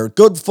 They're a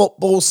good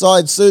football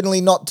side,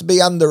 certainly not to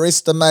be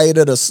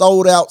underestimated. A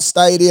sold-out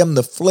stadium,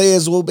 the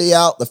flares will be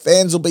out, the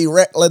fans will be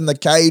rattling the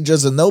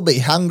cages, and they'll be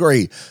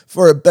hungry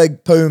for a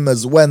big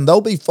Pumas win.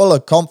 They'll be full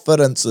of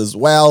confidence as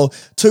well.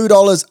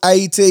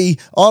 $2.80,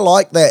 I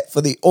like that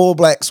for the All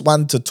Blacks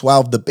 1 to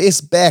 12. The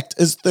best backed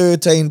is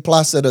 13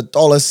 plus at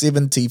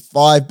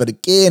 $1.75, but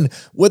again,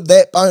 with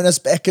that bonus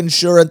back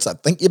insurance, I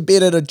think you're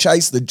better to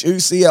chase the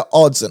juicier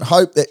odds and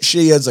hope that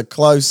she is a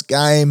close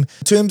game.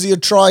 In terms of your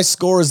try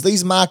scorers,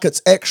 these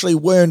markets actually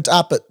weren't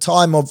up at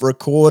time of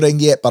recording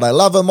yet, but I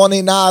love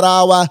Amoni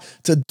Narawa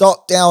to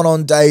dot down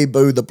on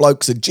debut. The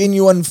bloke's a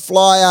genuine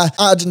flyer.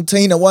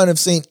 Argentina won't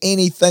have seen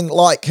anything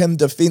like him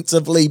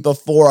defensively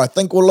before. I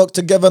think we'll look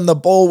to give him the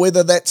ball,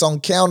 whether that's on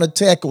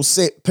counter-attack or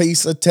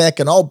set-piece attack,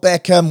 and I'll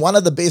back him, one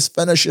of the best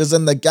finishers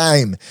in the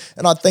game,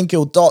 and I think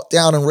he'll dot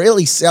down and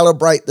really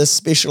celebrate this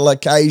special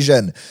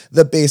occasion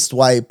the best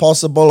way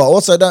possible. I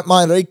also don't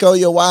mind Rico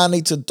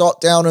Ioane to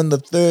dot down in the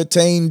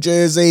 13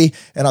 jersey,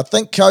 and I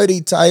think Cody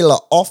Taylor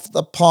off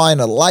the pine,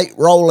 a late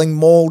rolling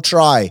maul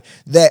try,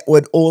 that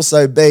would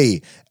also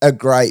be a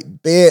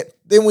great bet.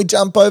 Then we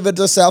jump over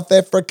to South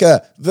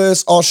Africa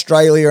versus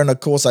Australia. And of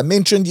course, I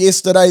mentioned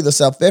yesterday the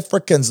South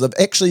Africans, they've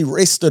actually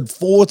rested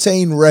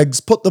 14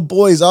 rigs, put the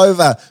boys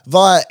over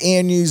via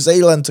Air New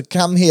Zealand to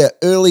come here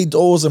early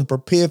doors and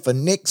prepare for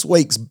next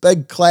week's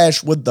big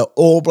clash with the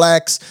All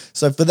Blacks.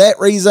 So for that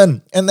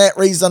reason, and that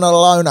reason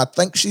alone, I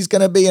think she's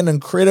going to be an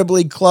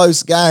incredibly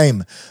close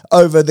game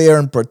over there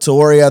in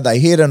Pretoria. They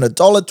head in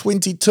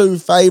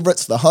 $1.22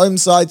 favourites, the home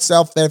side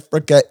South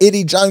Africa.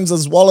 Eddie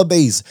Jones's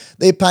Wallabies,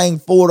 they're paying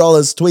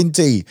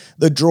 $4.20.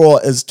 The draw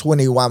is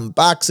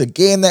 $21.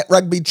 Again, that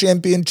Rugby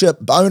Championship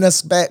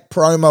bonus back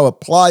promo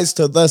applies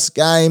to this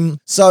game.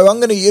 So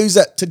I'm going to use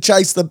it to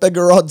chase the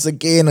bigger odds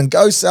again and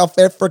go South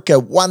Africa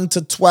 1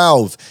 to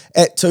 12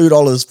 at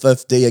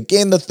 $2.50.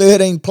 Again, the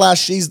 13 plus,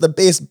 she's the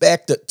best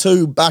backed at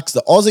 $2.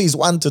 The Aussies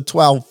 1 to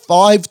 12,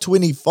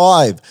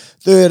 $5.25.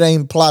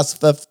 13 plus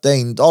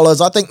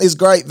 $15. I think there's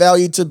great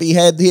value to be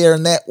had here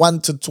in that 1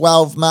 to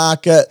 12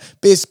 market.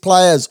 Best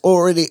players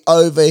already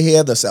over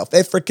here. The South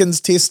Africans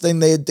testing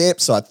their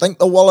depth, so I think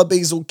the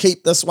Wallabies will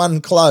keep this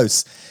one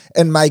close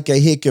and make a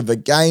heck of a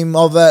game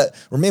of it.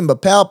 Remember,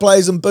 power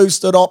plays and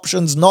boosted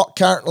options not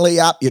currently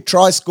up. Your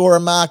try-scorer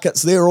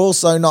markets, they're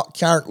also not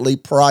currently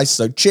priced,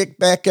 so check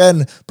back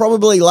in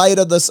probably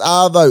later this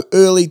arvo,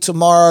 early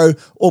tomorrow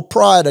or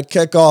prior to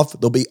kickoff.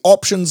 There'll be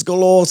options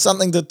galore,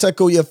 something to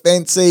tickle your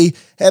fancy.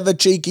 Have a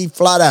cheeky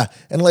flutter,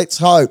 and let's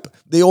hope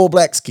the All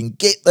Blacks can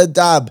get the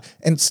dub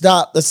and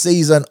start the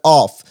season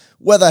off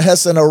with a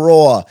hiss and a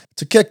roar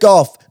to kick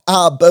off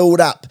our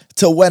build-up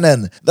to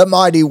winning the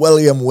mighty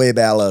William Webb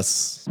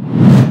Ellis.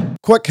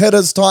 Quick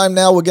hitters time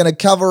now. We're going to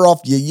cover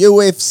off your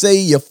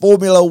UFC, your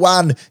Formula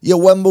 1,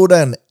 your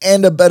Wimbledon,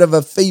 and a bit of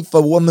a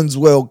FIFA Women's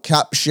World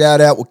Cup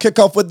shout out. We'll kick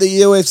off with the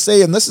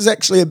UFC, and this is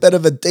actually a bit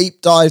of a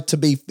deep dive, to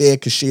be fair,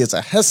 because she is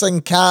a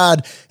hissing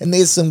card, and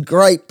there's some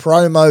great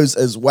promos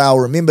as well.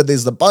 Remember,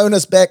 there's the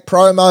bonus back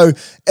promo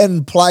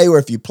in play, where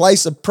if you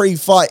place a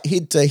pre-fight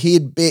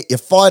head-to-head bet, your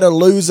fighter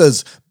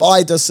loses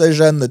by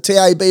decision, the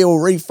TAB will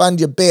refund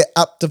your bet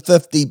up to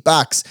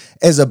 $50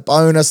 as a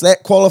bonus.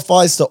 That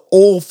qualifies to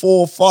all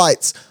 4 fights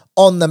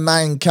on the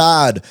main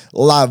card.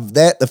 Love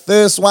that. The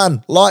first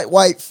one,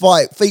 lightweight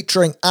fight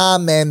featuring our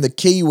man, the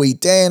Kiwi,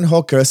 Dan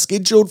Hooker,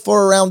 scheduled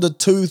for around a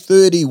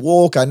 2:30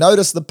 walk. I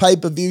noticed the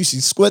pay-per-view, she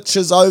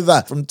switches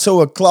over from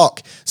 2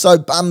 o'clock, so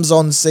bums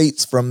on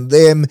seats from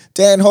them.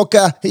 Dan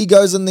Hooker, he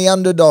goes in the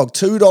underdog,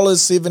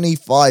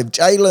 $2.75.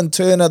 Jalen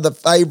Turner, the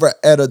favourite,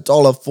 at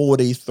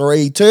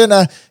 $1.43.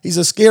 Turner, he's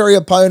a scary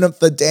opponent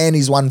for Dan.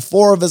 He's won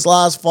 4 of his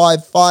last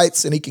 5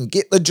 fights, and he can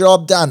get the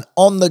job done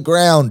on the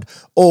ground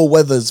or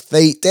with his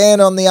feet. Dan,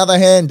 on the other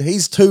hand,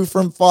 he's 2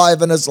 from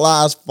 5 in his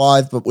last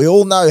 5, but we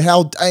all know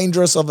how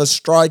dangerous of a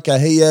striker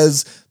he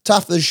is.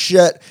 Tough as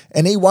shit,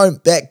 and he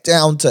won't back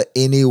down to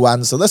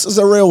anyone. So this is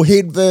a real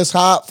head versus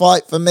heart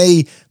fight for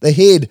me. The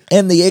head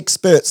and the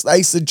experts,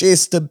 they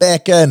suggest to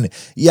back in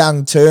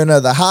young Turner.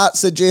 The heart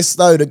suggests,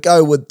 though, to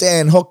go with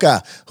Dan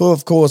Hooker, who,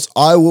 of course,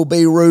 I will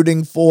be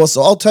rooting for.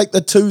 So I'll take the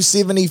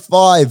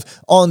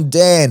 275 on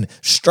Dan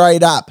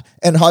straight up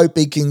and hope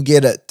he can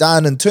get it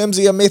done. In terms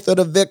of your method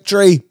of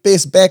victory,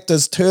 best backed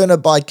is Turner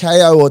by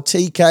KO or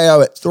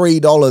TKO at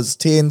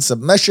 $3.10.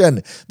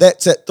 Submission,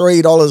 that's at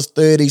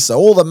 $3.30. So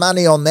all the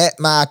money on that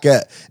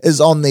market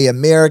is on the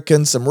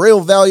American. Some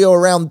real value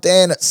around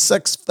Dan at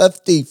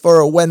 $6.50 for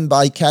a win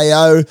by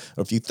KO.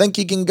 Or if you think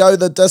he can go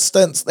the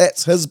distance,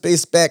 that's his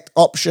best backed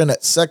option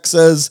at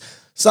 6s.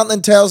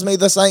 Something tells me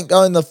this ain't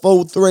going the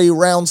full 3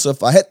 rounds, so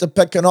if I had to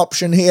pick an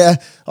option here,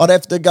 I'd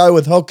have to go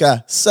with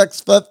Hooker.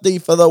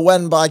 $6.50 for the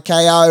win by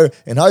KO,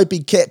 and hope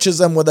he catches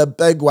him with a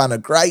big one. A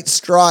great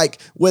strike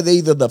with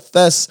either the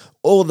fists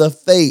or the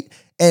feet,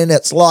 and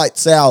it's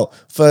lights out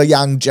for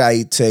young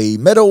JT.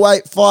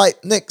 Middleweight fight,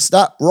 next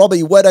up,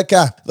 Robbie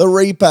Whittaker, the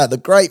Reaper, the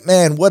great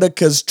man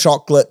Whittaker's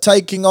chocolate,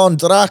 taking on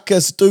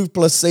Dracus du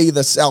Plessis,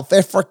 the South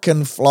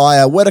African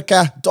flyer.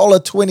 Whittaker,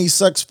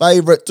 $1.26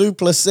 favourite, du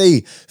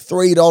Plessis,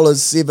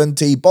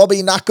 $3.70.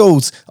 Bobby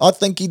Knuckles, I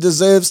think he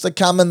deserves to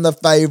come in the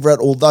favourite,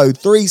 although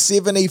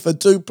 $3.70 for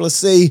du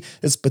Plessis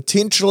is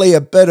potentially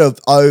a bit of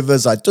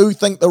overs. I do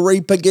think the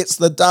Reaper gets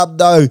the dub,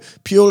 though,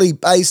 purely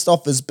based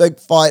off his big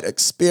fight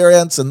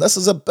experience, and this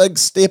is a big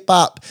step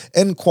up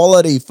in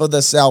quality for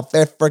the South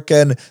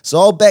African. So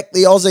I'll back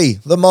the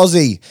Aussie, the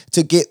Mozzie,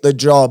 to get the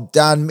job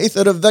done.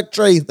 Method of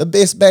victory, the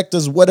best backed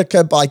is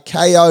Whittaker by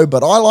KO,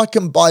 but I like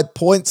him by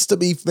points, to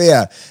be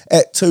fair,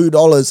 at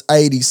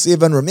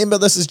 $2.87. Remember,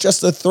 this is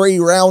just a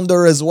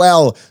 3-rounder as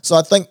well, so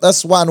I think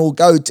this one will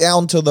go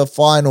down to the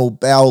final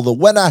bell. The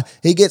winner,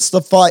 he gets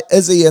to fight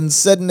Izzy in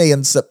Sydney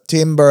in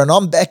September, and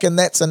I'm backing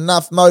that's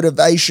enough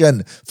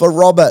motivation for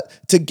Robert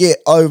to get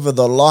over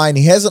the line.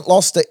 He hasn't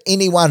lost to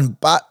anyone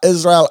but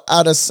Israel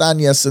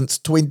Adesanya since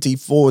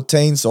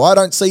 2014, so I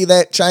don't see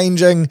that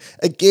changing.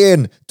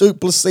 Again, du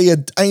Plessis, a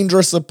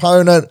dangerous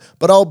opponent,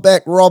 but I'll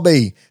back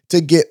Robbie to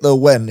get the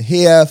win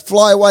here.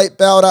 Flyweight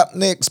bout up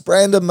next.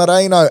 Brandon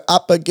Moreno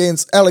up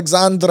against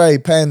Alexandre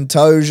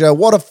Pantoja.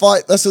 What a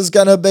fight this is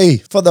going to be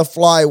for the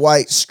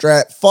flyweight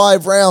strap.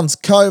 5 rounds,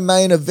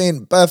 co-main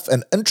event biff.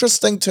 And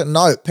interesting to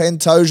note,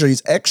 Pantoja,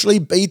 he's actually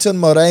beaten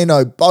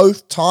Moreno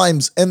both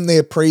times in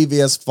their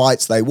previous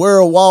fights. They were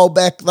a while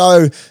back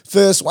though.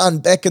 First one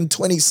back in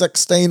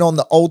 2016 on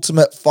The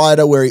Ultimate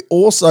Fighter, where he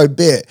also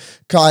bet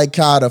Kai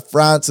Carter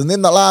France. And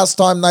then the last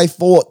time they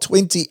fought,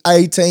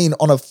 2018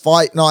 on a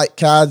fight night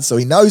card. So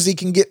he knows he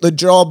can get the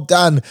job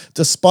done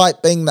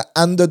despite being the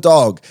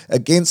underdog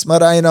against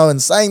Moreno.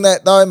 And saying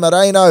that though,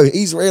 Moreno,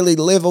 he's really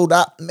leveled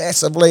up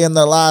massively in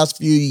the last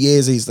few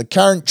years. He's the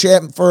current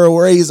champ for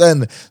a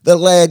reason. The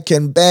lad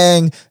can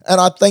bang, and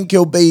I think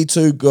he'll be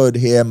too good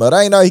here.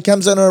 Moreno, he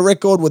comes in a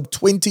record with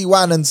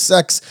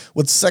 21-6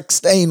 with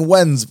 16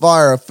 wins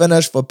via a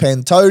finish. For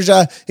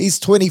Pantoja, he's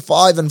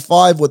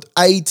 25-5 with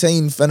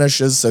 18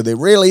 finishes. So there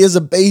really is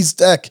a bee's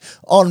dick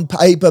on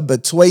paper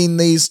between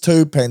these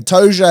two.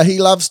 Pantoja, he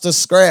loves loves to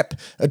scrap,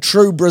 a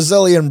true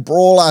Brazilian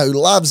brawler who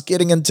loves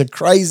getting into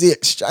crazy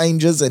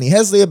exchanges, and he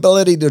has the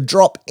ability to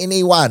drop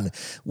anyone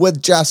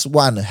with just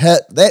one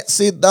hit. That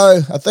said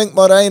though, I think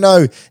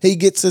Moreno, he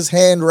gets his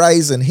hand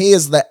raised, and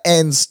here's the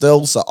and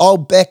still, so I'll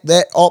back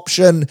that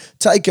option.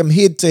 Take him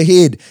head to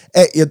head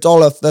at your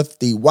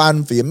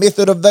 $1.51. For your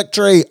method of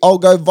victory, I'll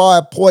go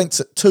via points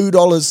at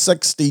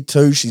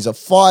 $2.62. She's a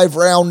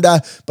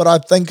 5-rounder, but I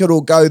think it'll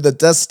go the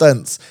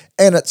distance,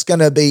 and it's going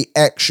to be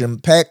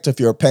action-packed. If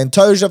you're a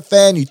Pantoja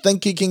fan, you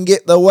think he can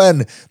get the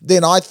win,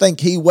 then I think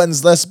he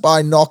wins this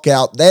by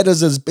knockout. That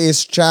is his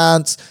best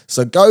chance.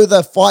 So go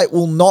the fight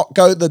will not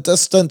go the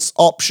distance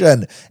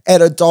option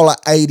at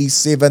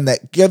 $1.87.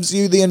 That gives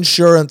you the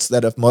insurance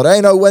that if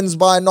Moreno wins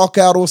by a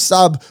knockout or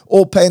sub,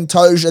 or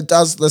Pantoja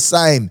does the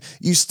same,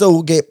 you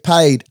still get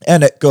paid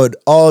and at good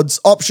odds.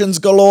 Options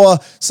galore,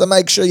 so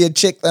make sure you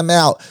check them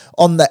out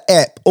on the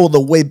app or the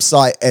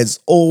website as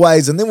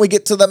always. And then we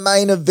get to the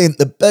main event,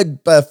 the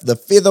big biff, the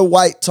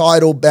featherweight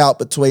title bout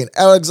between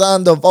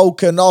Alexander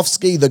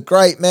Volkanovski, the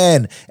great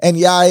man, and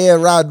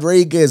Yair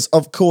Rodriguez,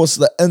 of course,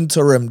 the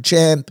interim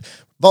champ.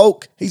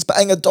 Volk, he's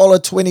paying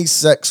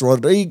 $1.26,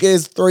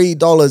 Rodriguez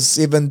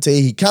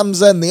 $3.70. He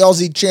comes in, the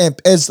Aussie champ,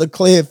 as the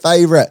clear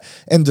favourite,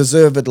 and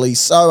deservedly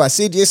so. I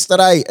said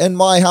yesterday, in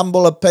my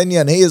humble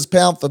opinion, he is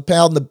pound for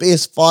pound the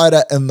best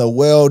fighter in the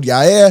world.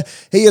 Yair,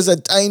 he is a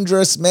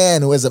dangerous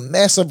man who has a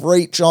massive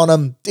reach on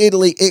him,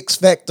 deadly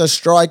X-Factor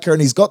striker, and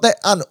he's got that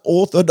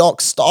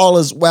unorthodox style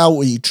as well,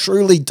 where you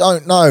truly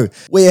don't know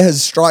where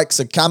his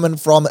strikes are coming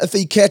from. If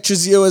he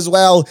catches you as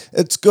well,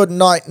 it's good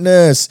night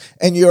nurse,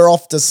 and you're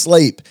off to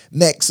sleep.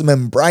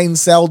 Maximum brain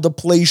cell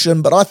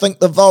depletion, but I think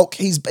the Volk,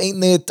 he's been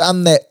there,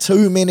 done that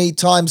too many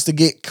times to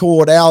get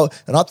caught out,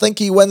 and I think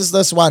he wins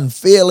this one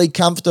fairly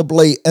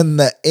comfortably in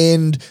the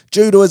end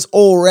due to his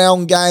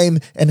all-round game,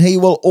 and he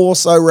will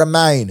also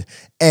remain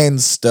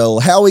and still.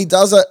 How he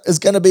does it is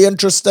going to be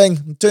interesting.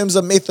 In terms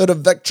of method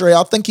of victory,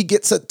 I think he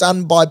gets it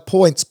done by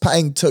points,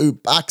 paying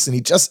 $2, and he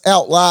just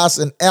outlasts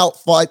and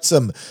outfights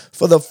him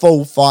for the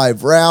full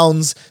 5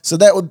 rounds. So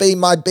that would be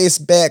my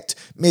best backed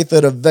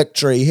method of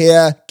victory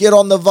here. Get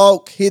on the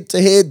Volk head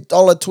to head,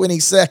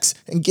 $1.26,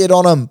 and get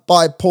on him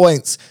by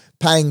points,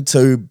 paying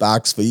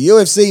 $2 for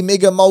UFC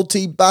Mega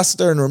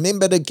Multi-Buster, and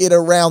remember to get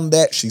around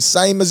that. She's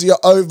same as your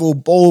oval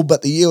ball,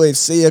 but the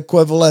UFC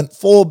equivalent.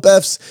 4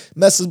 biffs,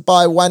 misses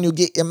by 1, you'll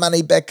get your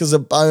money back as a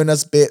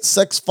bonus bet.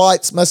 6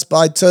 fights, missed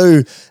by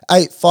 2.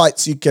 8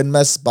 fights, you can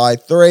miss by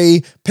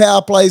 3.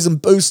 Power plays and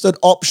boosted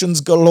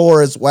options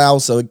galore as well.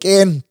 So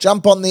again,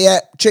 jump on the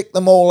app, check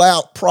them all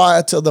out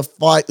prior to the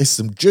fight. There's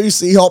some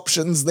juicy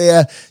options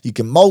there. You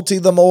can multi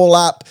them all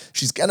up.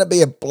 She's going to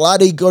be a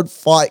bloody good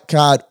fight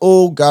card.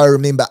 All go.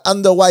 Remember,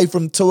 underway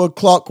from 2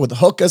 o'clock with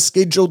Hooker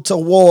scheduled to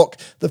walk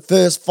the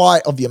first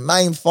fight of your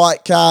main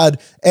fight card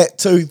at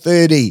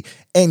 2:30.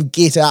 And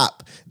get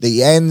up.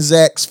 The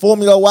Anzacs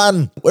Formula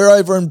 1, we're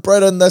over in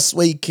Britain this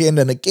weekend,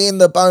 and again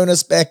the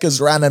bonus back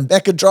is running.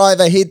 Back a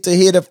driver head to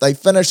head. If they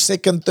finish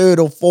 2nd, 3rd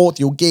or 4th,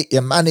 you'll get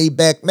your money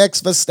back. Max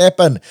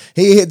Verstappen,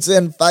 he heads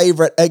in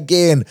favourite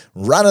again.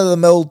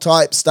 Run-of-the-mill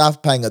type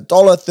stuff, paying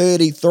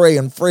 $1.33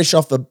 and fresh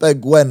off a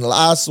big win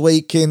last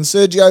weekend.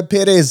 Sergio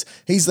Perez,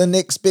 he's the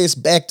next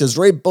best backed, his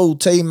Red Bull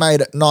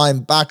teammate at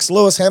 $9.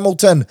 Lewis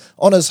Hamilton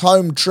on his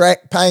home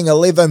track, paying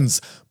 11s.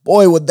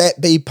 Boy, would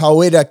that be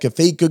poetic if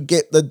he could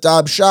get the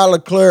dub. Charles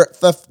Leclerc at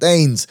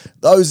 15s.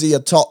 Those are your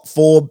top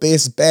 4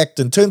 best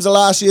backed. In terms of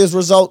last year's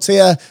results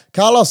here,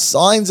 Carlos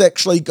Sainz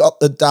actually got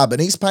the dub,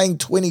 and he's paying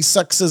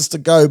 26s to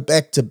go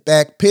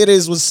back-to-back.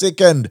 Perez was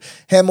 2nd.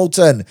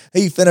 Hamilton,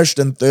 he finished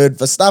in 3rd.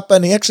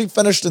 Verstappen, he actually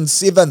finished in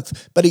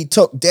 7th, but he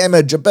took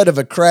damage, a bit of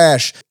a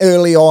crash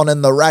early on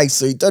in the race,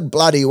 so he did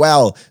bloody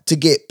well to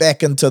get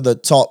back into the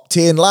top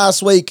 10.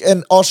 Last week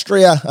in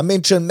Austria, I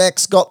mentioned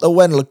Max got the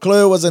win.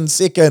 Leclerc was in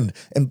 2nd,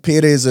 and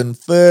Perez in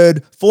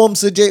 3rd. Form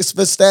suggests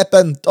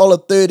Verstappen,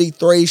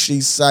 $1.33,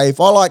 she's safe.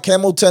 I like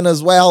Hamilton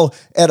as well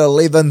at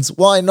 11s.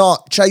 Why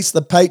not? Chase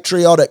the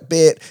patriotic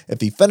bet.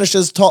 If he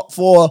finishes top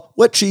 4,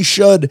 which he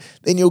should,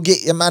 then you'll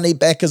get your money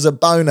back as a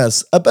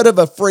bonus. A bit of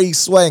a free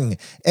swing,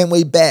 and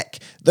we back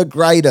the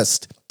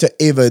greatest to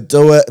ever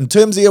do it. In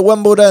terms of your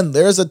Wimbledon,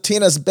 there is a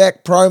tennis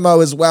back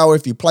promo as well.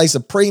 If you place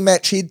a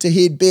pre-match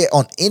head-to-head bet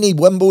on any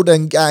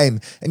Wimbledon game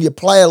and your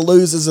player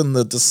loses in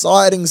the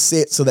deciding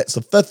set, so that's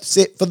the 5th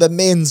set for the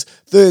men's,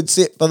 3rd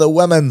set for the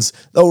women's,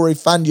 they'll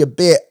refund your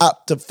bet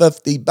up to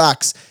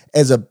 $50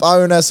 as a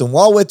bonus. And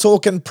while we're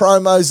talking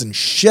promos and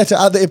shit,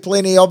 are there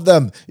plenty of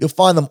them? You'll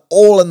find them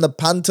all in the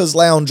Punters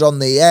Lounge on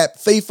the app.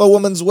 FIFA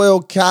Women's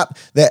World Cup,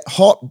 that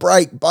hot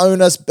break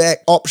bonus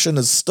back option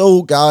is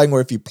still going,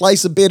 where if you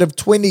place a bet of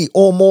 $20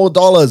 or more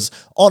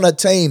on a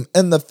team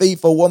in the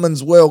FIFA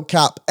Women's World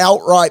Cup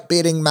outright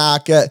betting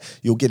market,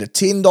 you'll get a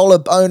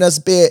 $10 bonus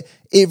bet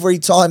every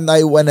time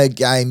they win a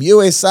game.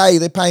 USA,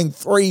 they're paying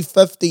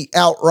 $3.50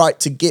 outright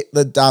to get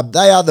the dub.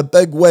 They are the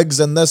big wigs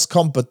in this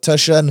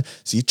competition.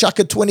 So you chuck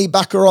a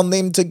 $20 on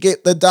them to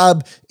get the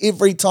dub.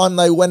 Every time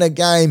they win a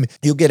game,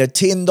 you'll get a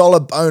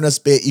 $10 bonus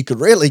bet. You could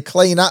really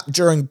clean up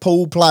during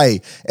pool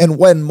play and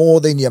win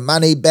more than your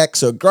money back.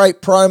 So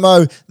great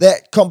promo.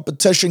 That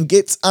competition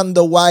gets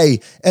underway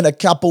in a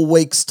couple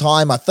weeks'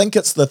 time. I think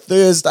it's the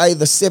Thursday,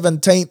 the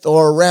 17th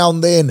or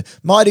around then.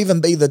 Might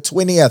even be the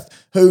 20th.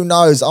 Who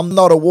knows? I'm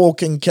not a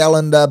walking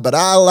calendar, but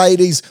our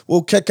ladies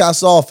will kick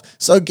us off.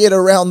 So get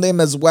around them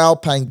as well,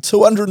 paying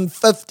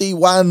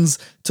 $251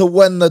 to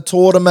win the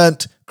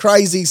tournament.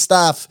 Crazy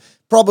stuff.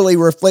 Probably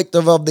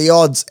reflective of the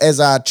odds as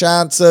our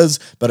chances,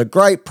 but a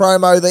great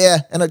promo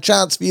there and a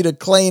chance for you to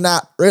clean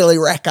up, really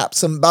rack up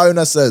some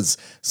bonuses.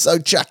 So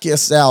chuck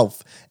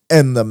yourself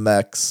in the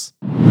mix.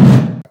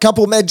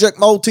 Couple magic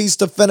multis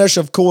to finish,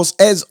 of course,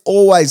 as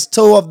always,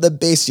 two of the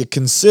best, your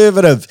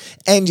conservative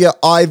and your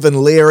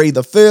Ivan Leary.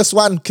 The first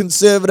one,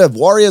 conservative,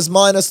 Warriors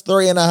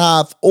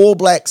 -3.5, All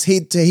Blacks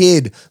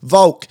head-to-head,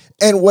 Volk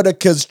and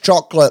Whitaker's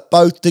Chocolate,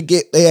 both to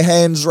get their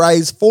hands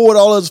raised,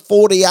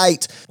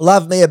 $4.48.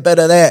 Love me a bit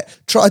of that.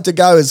 Tried to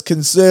go as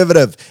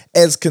conservative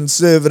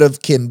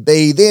can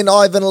be. Then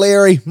Ivan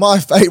Leary, my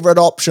favourite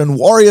option,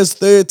 Warriors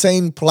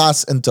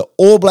 13+ into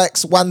All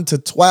Blacks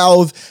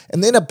 1-12,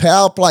 and then a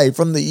power play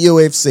from the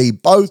UFC,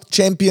 both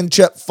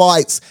championship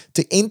fights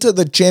to enter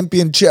the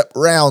championship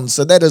round.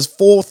 So that is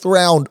fourth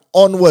round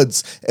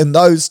onwards in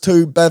those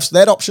two biffs.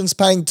 That option's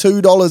paying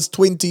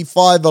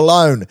 $2.25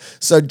 alone.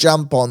 So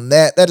jump on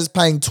that. That is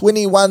paying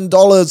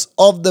 $21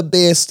 of the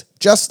best.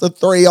 Just the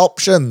three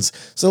options.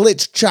 So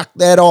let's chuck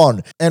that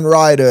on and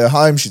ride her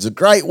home. She's a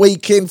great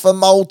weekend for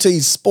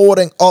multis,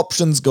 sporting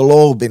options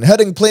galore. Been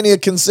hitting plenty of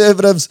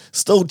conservatives,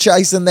 still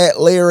chasing that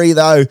Leary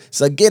though.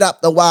 So get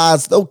up the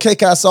wires. They'll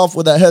kick us off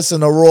with a hiss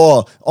and a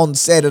roar on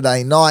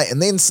Saturday night.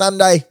 And then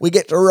Sunday, we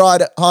get to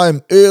ride it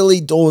home early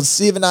doors,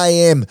 7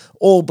 a.m.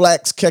 All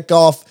Blacks kick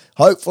off.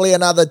 Hopefully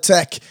another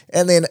tick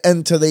and then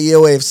into the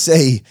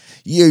UFC.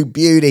 You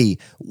beauty.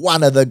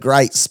 One of the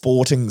great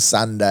sporting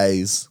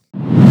Sundays.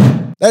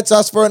 That's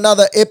us for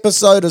another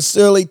episode of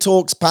Searley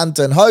Talks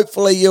Punting.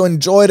 Hopefully you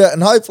enjoyed it,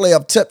 and hopefully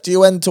I've tipped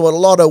you into a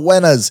lot of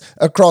winners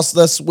across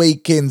this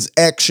weekend's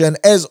action.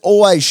 As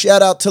always,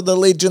 shout out to the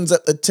legends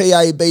at the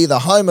TAB,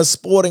 the home of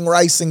sporting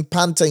racing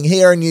punting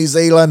here in New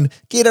Zealand.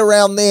 Get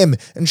around them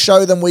and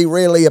show them we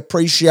really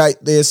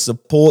appreciate their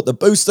support. The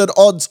boosted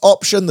odds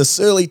option, the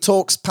Searley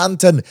Talks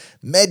Punting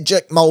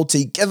Magic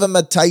Multi. Give them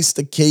a taste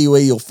of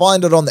Kiwi. You'll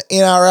find it on the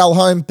NRL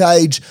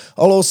homepage.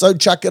 I'll also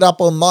chuck it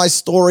up on my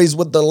stories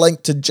with the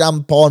link to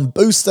jump on.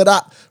 Boosted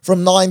up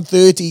from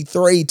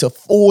 $9.33 to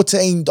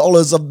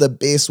 $14 of the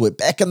best. We're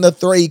back in the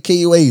three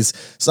Kiwis,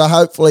 so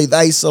hopefully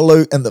they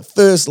salute. And the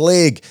first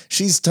leg,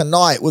 she's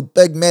tonight with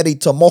Big Matty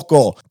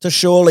Tomoko to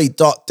surely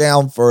dot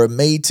down for a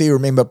meaty.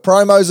 Remember,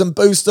 promos and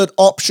boosted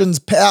options,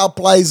 power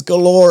plays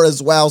galore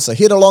as well. So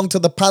head along to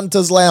the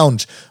Punters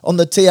Lounge on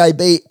the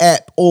TAB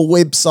app or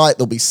website.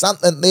 There'll be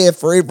something there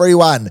for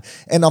everyone,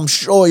 and I'm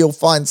sure you'll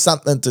find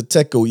something to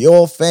tickle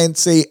your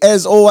fancy.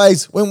 As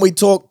always, when we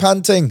talk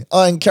punting,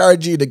 I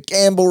encourage you to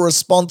gamble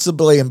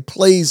responsibly and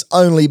please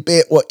only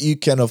bet what you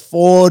can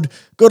afford.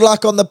 Good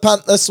luck on the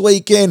punt this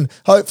weekend.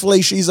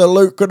 Hopefully she's a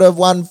lucrative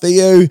one for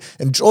you.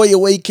 Enjoy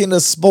your weekend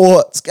of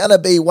sport. It's going to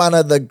be one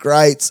of the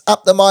greats.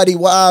 Up the Mighty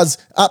Wars,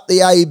 up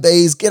the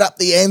ABs, get up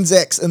the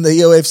Anzacs in the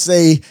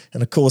UFC,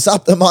 and of course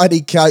up the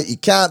Mighty Coat. You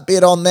can't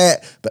bet on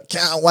that, but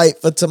can't wait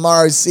for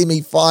tomorrow's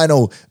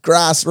semi-final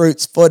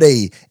grassroots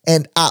footy,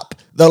 and up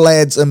the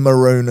lads in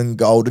maroon and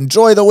gold.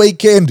 Enjoy the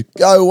weekend.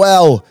 Go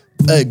well.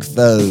 Big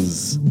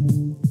Fizz.